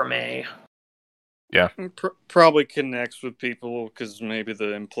vapid for me. Yeah, probably connects with people because maybe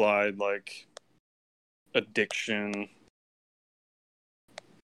the implied like addiction,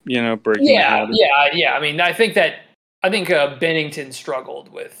 breaking. Yeah. I mean, I think Bennington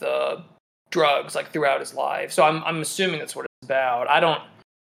struggled with drugs like throughout his life, so I'm assuming that's what it's about. I don't.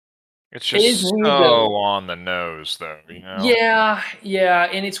 It's just so on the nose, though. You know. Yeah,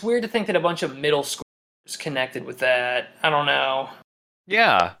 and it's weird to think that a bunch of middle schoolers connected with that. I don't know.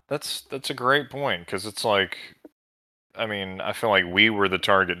 Yeah, that's a great point because it's like, I mean, I feel like we were the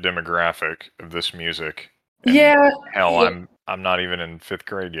target demographic of this music. And hell, I'm not even in 5th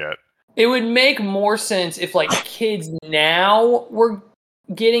grade yet. It would make more sense if like kids now were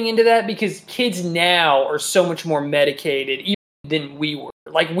getting into that because kids now are so much more medicated even than we were.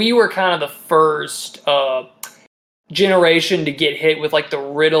 Like we were kind of the first generation to get hit with like the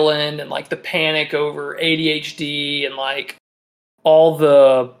Ritalin and like the panic over ADHD and like all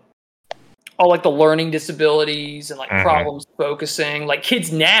like the learning disabilities and like problems focusing. Like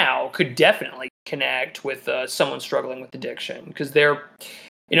kids now could definitely connect with someone struggling with addiction because they're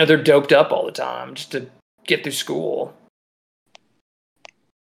doped up all the time just to get through school.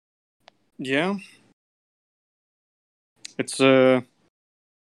 Yeah. It's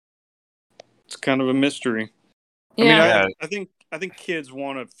kind of a mystery. Yeah. I mean, I think kids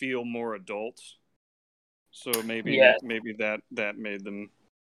want to feel more adults. So maybe that made them.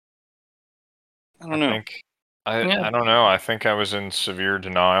 I don't know. I don't know. I think I was in severe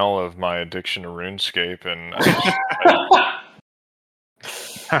denial of my addiction to RuneScape, and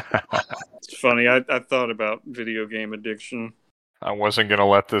it's funny. I thought about video game addiction. I wasn't gonna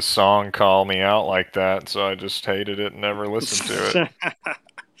let this song call me out like that, so I just hated it and never listened to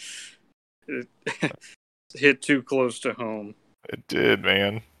it. It hit too close to home. It did,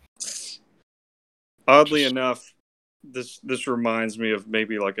 man. Oddly enough, this reminds me of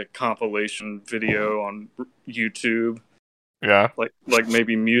maybe like a compilation video on YouTube. Yeah. Like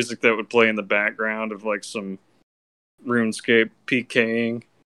maybe music that would play in the background of like some RuneScape PKing.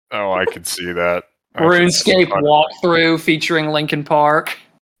 Oh, I could see that. RuneScape walkthrough featuring Linkin Park.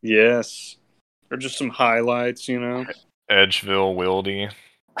 Yes. Or just some highlights, Edgeville Wildy.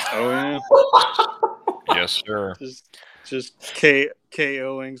 Oh yeah. Yes, sir. Just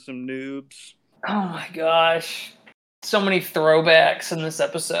KOing some noobs. Oh my gosh. So many throwbacks in this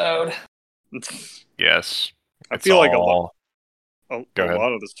episode. Yes. I feel like a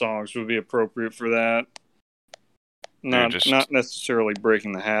lot of the songs would be appropriate for that. Not necessarily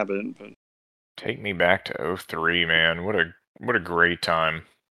breaking the habit, but take me back to 2003, man. What a great time.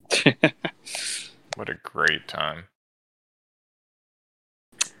 What a great time.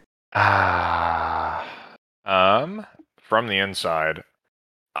 From the Inside,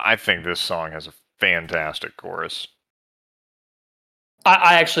 I think this song has a fantastic chorus.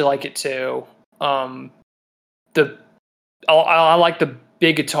 I actually like it too. I like the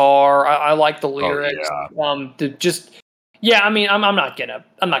big guitar. I like the lyrics. Oh, yeah. I mean, I'm not gonna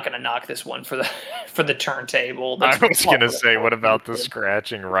knock this one for the turntable. I was gonna say, what about the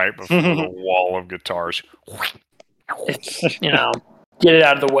scratching right before the wall of guitars? Get it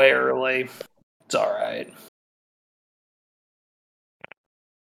out of the way early. It's all right.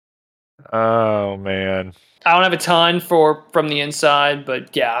 Oh man, I don't have a ton from the Inside,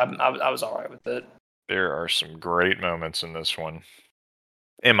 but yeah, I was all right with it. There are some great moments in this one,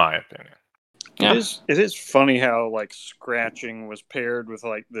 in my opinion. Yeah. It is funny how like scratching was paired with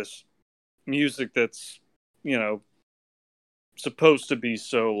like this music that's, supposed to be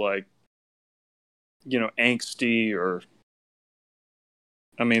so like, angsty, or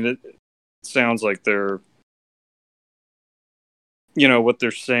I mean, it sounds like they're, what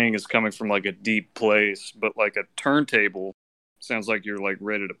they're saying is coming from like a deep place, but like a turntable sounds like you're like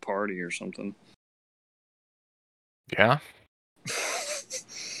ready to party or something. Yeah.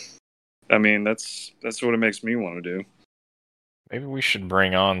 I mean, that's what it makes me want to do. Maybe we should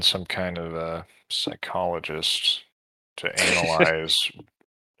bring on some kind of psychologist to analyze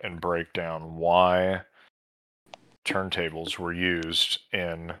and break down why turntables were used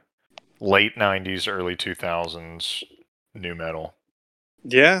in late 90s, early 2000s nu metal.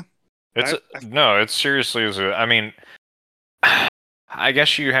 Yeah. It seriously is I mean, I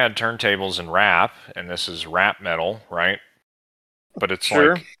guess you had turntables in rap, and this is rap metal, right? But it's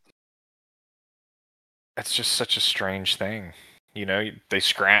like, it's just such a strange thing. They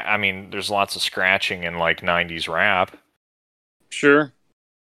scratch. I mean, there's lots of scratching in like 90s rap. Sure.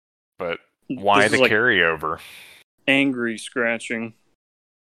 But why the carryover? Angry scratching.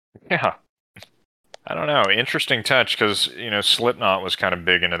 Yeah. I don't know. Interesting touch, because, Slipknot was kind of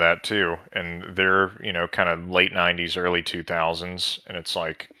big into that too. And they're, kind of late 90s, early 2000s. And it's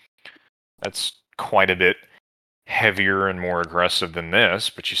like, that's quite a bit heavier and more aggressive than this,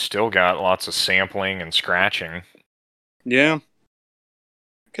 but you still got lots of sampling and scratching. Yeah. I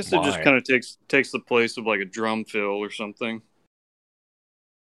guess it just kind of takes the place of like a drum fill or something.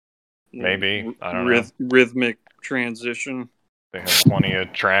 Maybe. I don't know. Rhythmic transition. They had plenty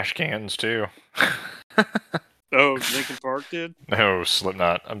of trash cans too. Oh, Linkin Park did? No,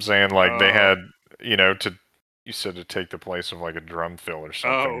 Slipknot. I'm saying like they had, you said to take the place of like a drum fill or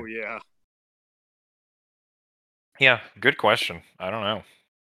something. Oh, yeah. Yeah, good question. I don't know.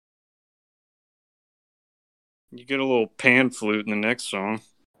 You get a little pan flute in the next song.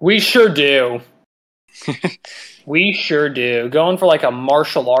 We sure do. We sure do. Going for like a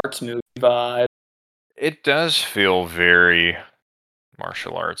martial arts movie vibe. It does feel very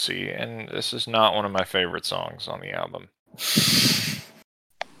martial artsy, and this is not one of my favorite songs on the album.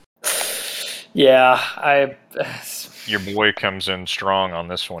 Yeah, Your boy comes in strong on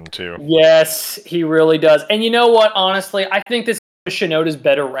this one too. Yes, he really does. And you know what? Honestly, I think this Shinoda's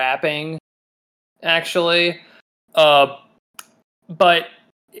better rapping, actually. But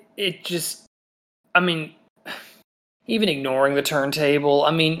it just, I mean, even ignoring the turntable,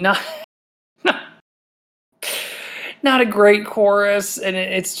 I mean, not a great chorus, and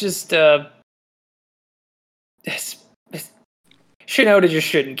it's just Shinoda just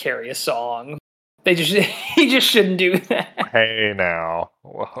shouldn't carry a song. He just shouldn't do that. Hey now.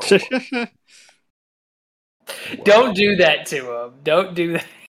 Whoa. Don't do that to him. Don't do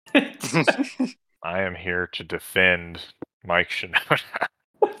that. I am here to defend Mike Shinoda.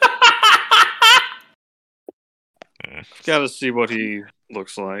 Gotta see what he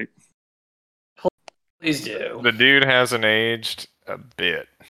looks like. Please do. The dude hasn't aged a bit.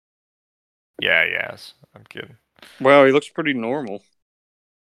 Yeah, he has. I'm kidding. Wow, he looks pretty normal.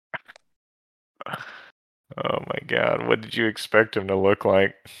 Oh my god, what did you expect him to look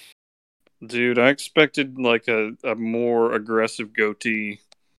like? Dude, I expected like a more aggressive goatee.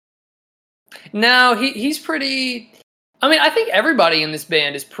 No, he's pretty. I mean, I think everybody in this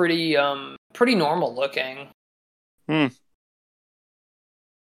band is pretty normal looking. Yeah.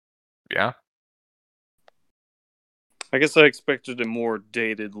 I guess I expected a more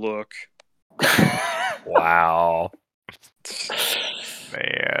dated look. Wow.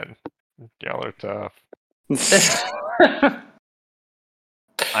 Man, y'all are tough.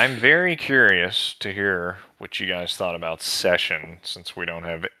 I'm very curious to hear what you guys thought about Session, since we don't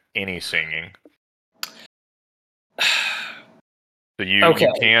have any singing. So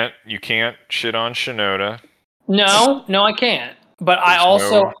you can't shit on Shinoda. No, I can't. But I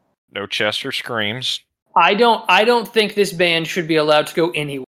also no Chester screams. I don't think this band should be allowed to go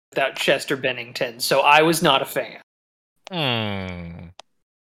anywhere without Chester Bennington. So I was not a fan.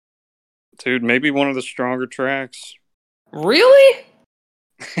 Dude, maybe one of the stronger tracks. Really?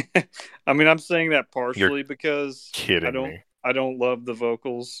 I mean, I'm saying that partially You're because kidding me. I don't love the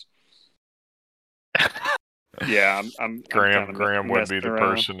vocals. Yeah, I'm Graham would be the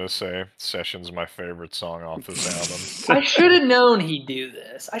person to say Session's my favorite song off this album. I should have known he'd do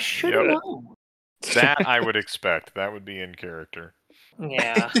this. I should have known. That I would expect. That would be in character.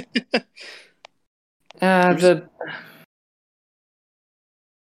 Yeah.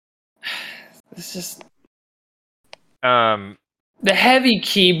 This is the heavy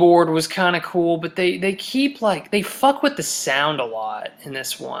keyboard was kind of cool, but they keep they fuck with the sound a lot in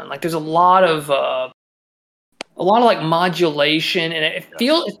this one. Like there's a lot of like modulation, and it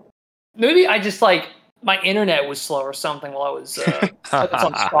feels maybe I just my internet was slow or something while I was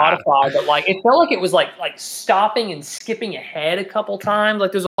on Spotify, but like it felt like it was like stopping and skipping ahead a couple times.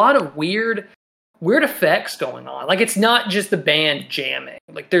 Like there's a lot of weird effects going on. Like it's not just the band jamming.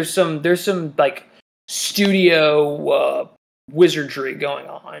 Like there's some like studio wizardry going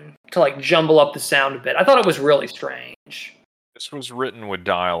on to like jumble up the sound a bit. I thought it was really strange. This was written with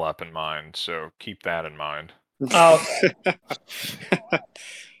dial-up in mind, so keep that in mind. Oh,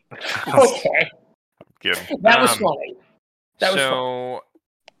 okay. Okay. That was funny. So,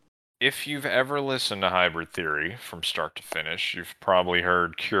 if you've ever listened to Hybrid Theory from start to finish, you've probably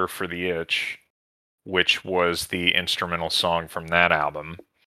heard Cure for the Itch, which was the instrumental song from that album.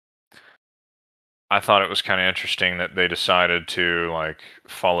 I thought it was kind of interesting that they decided to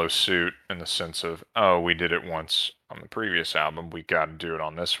follow suit in the sense of, oh, we did it once on the previous album, we got to do it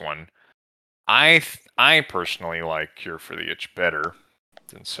on this one. I personally like Cure for the Itch better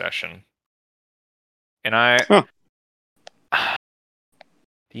than Session. And I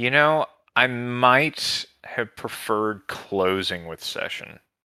might have preferred closing with Session.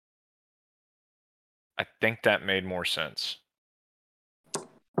 I think that made more sense.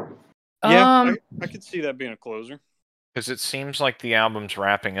 Yeah, I could see that being a closer. Because it seems like the album's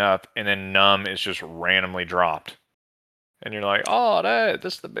wrapping up, and then Numb is just randomly dropped. And you're like, oh,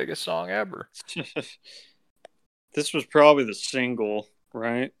 this is the biggest song ever. This was probably the single,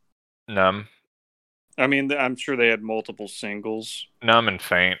 right? Numb. I mean, I'm sure they had multiple singles. Numb and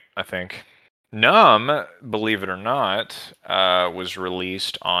Faint, I think. Numb, believe it or not, was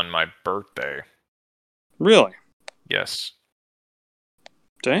released on my birthday. Really? Yes.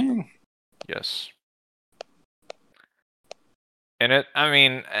 Dang. Yes. And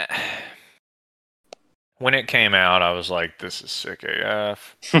when it came out, I was like, this is sick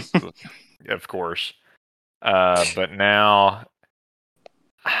AF. Of course. But now,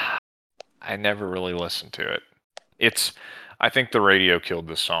 I never really listened to it. I think the radio killed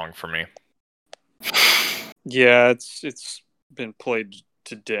this song for me. Yeah, it's been played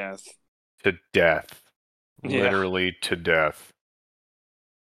to death. To death. Yeah. Literally to death.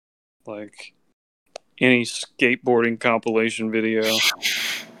 Like any skateboarding compilation video.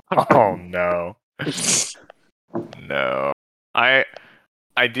 Oh no. No. I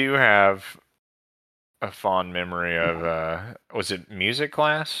do have a fond memory of was it music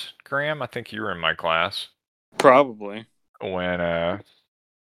class, Graham? I think you were in my class. Probably. When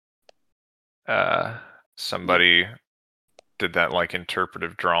somebody did that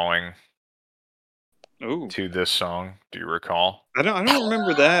interpretive drawing to this song. Do you recall? I don't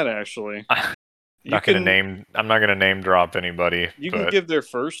remember that actually. I'm not gonna name drop anybody. You can give their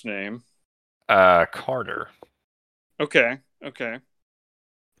first name. Carter. Okay.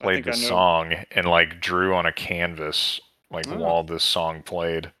 Played the song and drew on a canvas while this song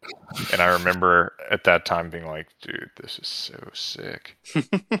played. And I remember at that time being like, dude, this is so sick.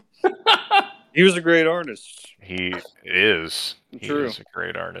 He was a great artist. He is. True. He is a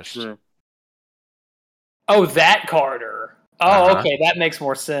great artist. True. Oh, that Carter. Oh, okay. That makes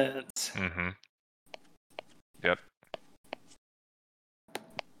more sense. Mm-hmm. Yep.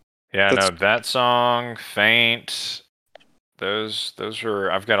 Yeah, that song, Faint, those were,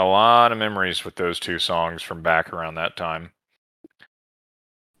 I've got a lot of memories with those two songs from back around that time.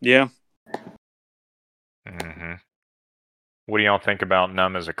 Yeah. Mm-hmm. What do y'all think about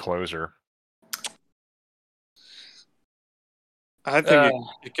Numb as a closer? I think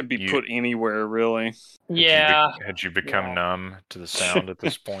it could be put anywhere, really. Yeah. Had you become numb to the sound at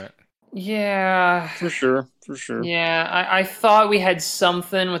this point? Yeah. For sure. Yeah, I thought we had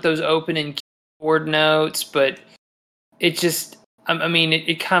something with those opening chord notes, but it just, I mean,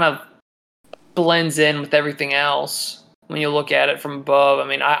 it kind of blends in with everything else when you look at it from above. I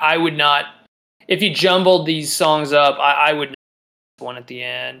mean, I would not, if you jumbled these songs up, I would not one at the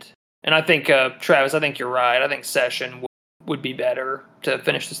end. And I think, Travis, I think you're right. I think Session would be better to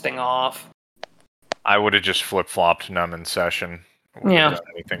finish this thing off. I would have just flip-flopped Numb and Session. Wouldn't have done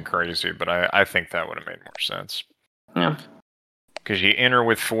anything crazy, but I think that would have made more sense. Yeah. Because you enter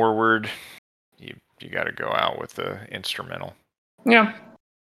with Forward, you got to go out with the instrumental. Yeah.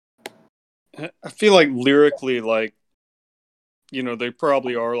 I feel like lyrically, like, you know, they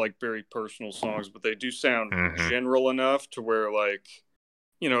probably are like very personal songs, but they do sound general enough to where, like,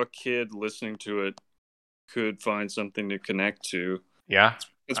 you know, a kid listening to it could find something to connect to. Yeah,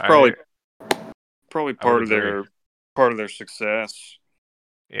 it's probably part of their success.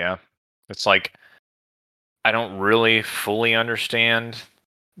 Yeah, it's like I don't really fully understand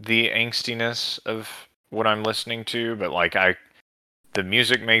the angstiness of what I'm listening to, but like the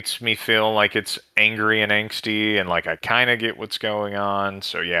music makes me feel like it's angry and angsty, and like I kind of get what's going on.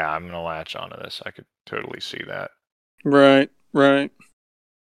 So yeah, I'm gonna latch onto this. I could totally see that. Right.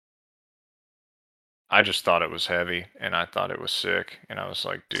 I just thought it was heavy, and I thought it was sick, and I was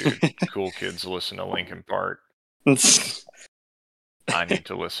like, dude, cool kids listen to Linkin Park. I need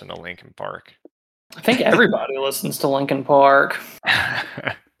to listen to Linkin Park. I think everybody listens to Linkin Park.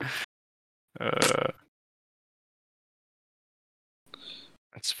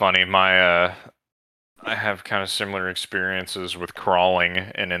 It's funny. I have kind of similar experiences with Crawling,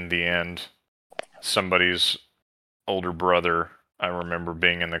 and in the end, somebody's older brother, I remember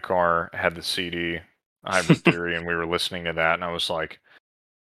being in the car, had the CD, Hybrid Theory, and we were listening to that, and I was like,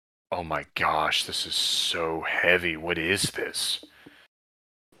 oh my gosh, this is so heavy. What is this?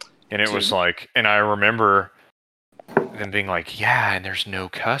 And it was like, and I remember them being like, yeah, and there's no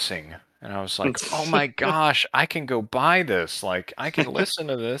cussing. And I was like, oh my gosh, I can go buy this. Like, I can listen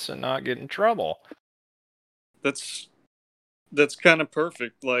to this and not get in trouble. That's kind of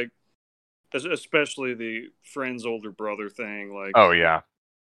perfect. Like, especially the friend's older brother thing. Like, oh yeah,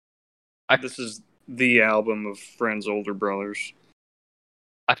 this is the album of friends' older brothers.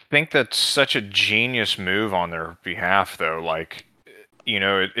 I think that's such a genius move on their behalf, though. Like, you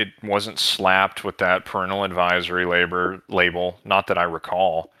know, it wasn't slapped with that parental advisory label, not that I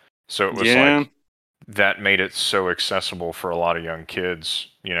recall. So it was like, that made it so accessible for a lot of young kids,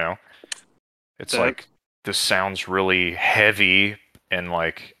 you know? It's like, this sounds really heavy, and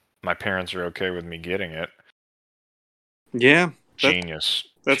like, my parents are okay with me getting it. Yeah. Genius.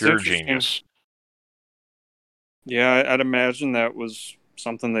 That's pure genius. Yeah, I'd imagine that was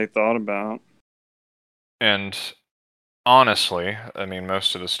something they thought about. And honestly, I mean,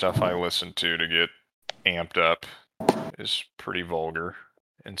 most of the stuff I listen to get amped up is pretty vulgar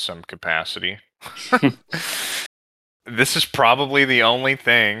in some capacity. This is probably the only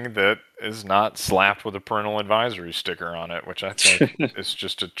thing that is not slapped with a parental advisory sticker on it, which I think is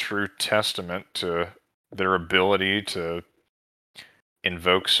just a true testament to their ability to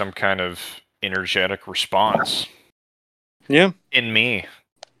invoke some kind of energetic response. Yeah. In me.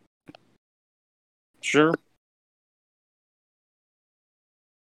 Sure.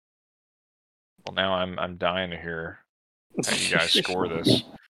 Well, now I'm dying to hear how you guys score this.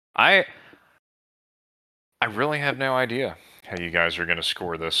 I really have no idea how you guys are going to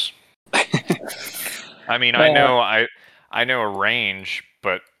score this. I mean, I know a range,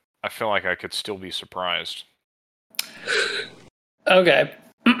 but I feel like I could still be surprised. Okay.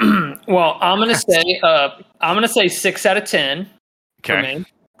 Well, I'm gonna say 6 out of 10 for me.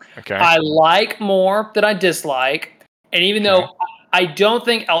 Okay. I like more than I dislike, and even though I don't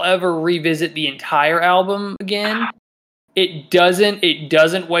think I'll ever revisit the entire album again, it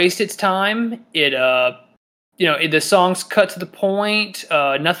doesn't waste its time. It the songs cut to the point.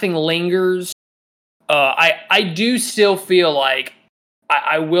 Nothing lingers. I do still feel like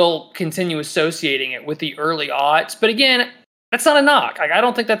I will continue associating it with the early aughts, but again, that's not a knock. Like, I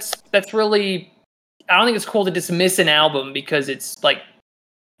don't think that's really. I don't think it's cool to dismiss an album because it's like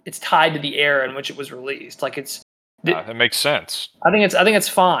it's tied to the era in which it was released. Like, it's that makes sense. I think it's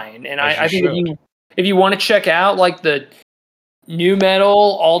fine, and I think if you want to check out like the new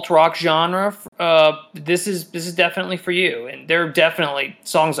metal alt rock genre, this is definitely for you. And there are definitely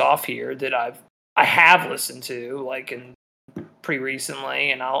songs off here that I have listened to like in pretty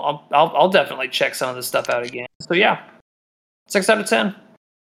recently, and I'll definitely check some of this stuff out again. So yeah, 6 out of 10.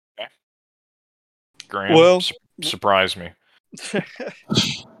 Okay. Graham, surprise me.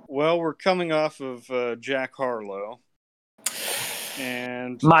 Well, we're coming off of Jack Harlow.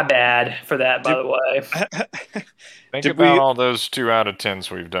 And my bad for that, by the way. Think about all those 2 out of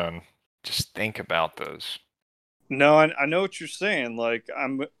 10s we've done. just think about those. No, I know what you're saying. Like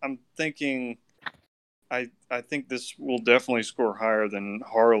I'm thinking, I think this will definitely score higher than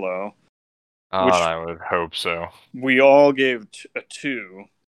Harlow, which I would hope so. we all gave a 2.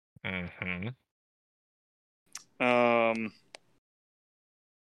 Mm-hmm.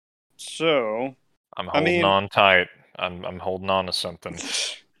 So I'm holding on tight. I'm holding on to something.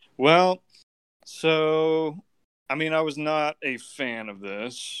 Well, so I mean, I was not a fan of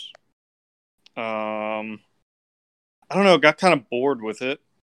this. I don't know. Got kind of bored with it.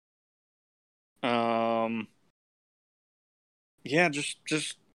 Yeah,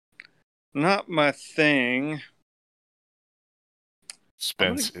 just not my thing.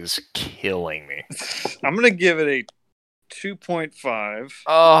 Spence is killing me. I'm gonna give it a 2.5.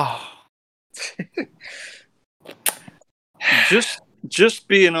 Oh, just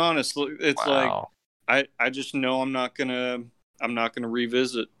being honest, it's wow. like I just know I'm not gonna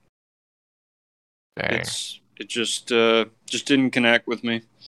revisit. Dang. It just didn't connect with me.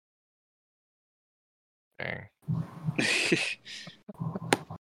 Dang.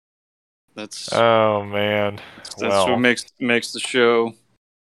 That's Oh man. that's what makes the show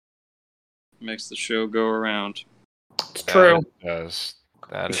go around. It's true. It does.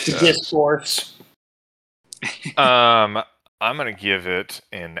 That it The does. discourse. I'm gonna give it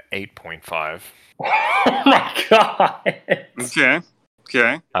an 8.5. Oh my god. Okay.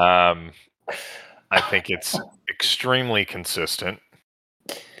 I think it's extremely consistent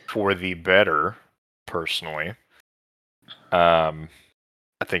for the better, personally. I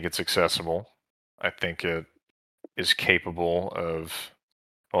think it's accessible. I think it is capable of.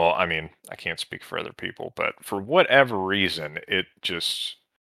 Well, I mean, I can't speak for other people, but for whatever reason, it just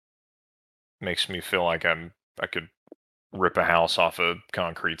makes me feel like I could rip a house off a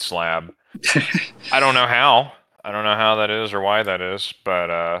concrete slab. I don't know how. I don't know how that is or why that is,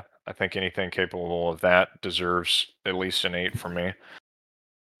 but I think anything capable of that deserves at least an 8 from me.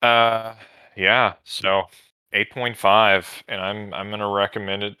 Yeah, so 8.5, and I'm gonna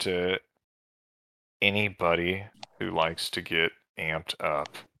recommend it to anybody who likes to get amped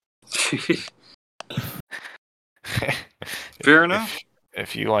up. Fair enough.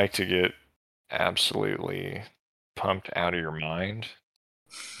 If you like to get absolutely pumped out of your mind,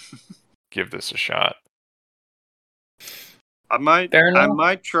 give this a shot. I might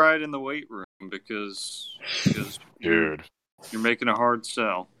try it in the weight room because you're Dude, making a hard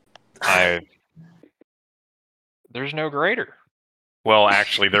sell. There's no greater. Well,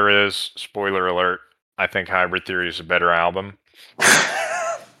 actually, there is. Spoiler alert. I think Hybrid Theory is a better album.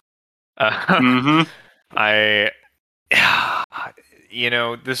 Mm-hmm.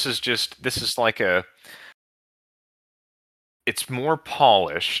 This is like it's more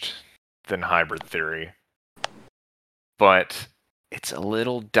polished than Hybrid Theory, but it's a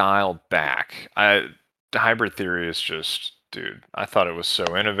little dialed back. The Hybrid Theory is just, dude, I thought it was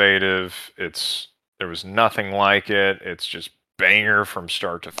so innovative. There was nothing like it. It's just banger from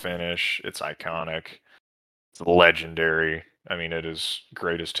start to finish. It's iconic. It's legendary. I mean, it is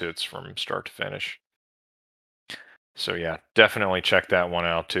greatest hits from start to finish. So yeah, definitely check that one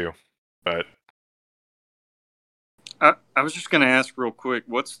out too. But I was just going to ask real quick,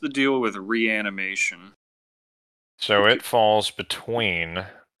 what's the deal with Reanimation? so it falls between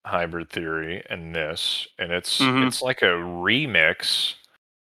Hybrid Theory and this, and it's like a remix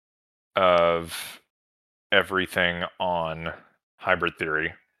of everything on Hybrid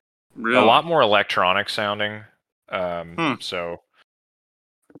Theory. Really? A lot more electronic sounding. So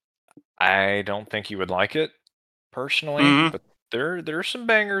I don't think you would like it personally, but there's some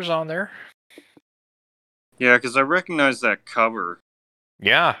bangers on there. Yeah, because I recognize that cover.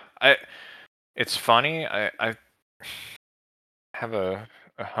 Yeah, it's funny. I have a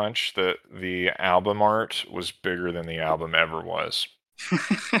hunch that the album art was bigger than the album ever was.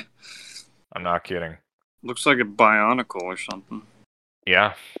 I'm not kidding. Looks like a Bionicle or something.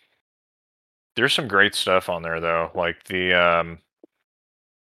 Yeah. There's some great stuff on there though. Like I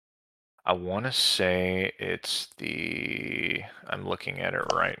want to say I'm looking at it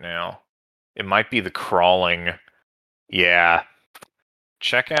right now. It might be the Crawling. Yeah.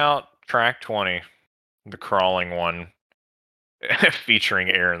 Check out track 20, the Crawling one, featuring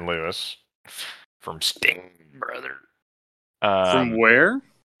Aaron Lewis from Sting, brother. From where?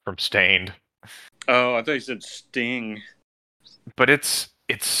 From Stained. Oh, I thought you said Sting. But it's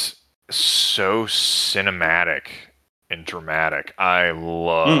so cinematic and dramatic. I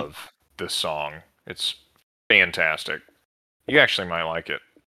love this song. It's fantastic. You actually might like it.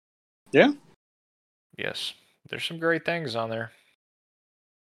 Yeah? Yes. There's some great things on there.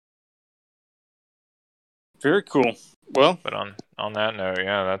 Very cool. Well, but on that note,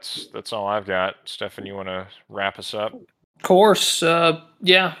 yeah, that's all I've got. Stefan, you want to wrap us up? Of course.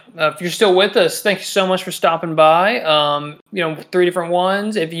 If you're still with us, thank you so much for stopping by. 3 different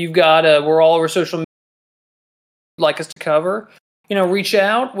ones. If you've got, we're all over social media you'd like us to cover, reach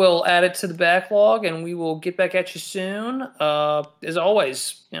out. We'll add it to the backlog, and we will get back at you soon. As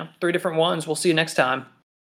always, 3 different ones. We'll see you next time.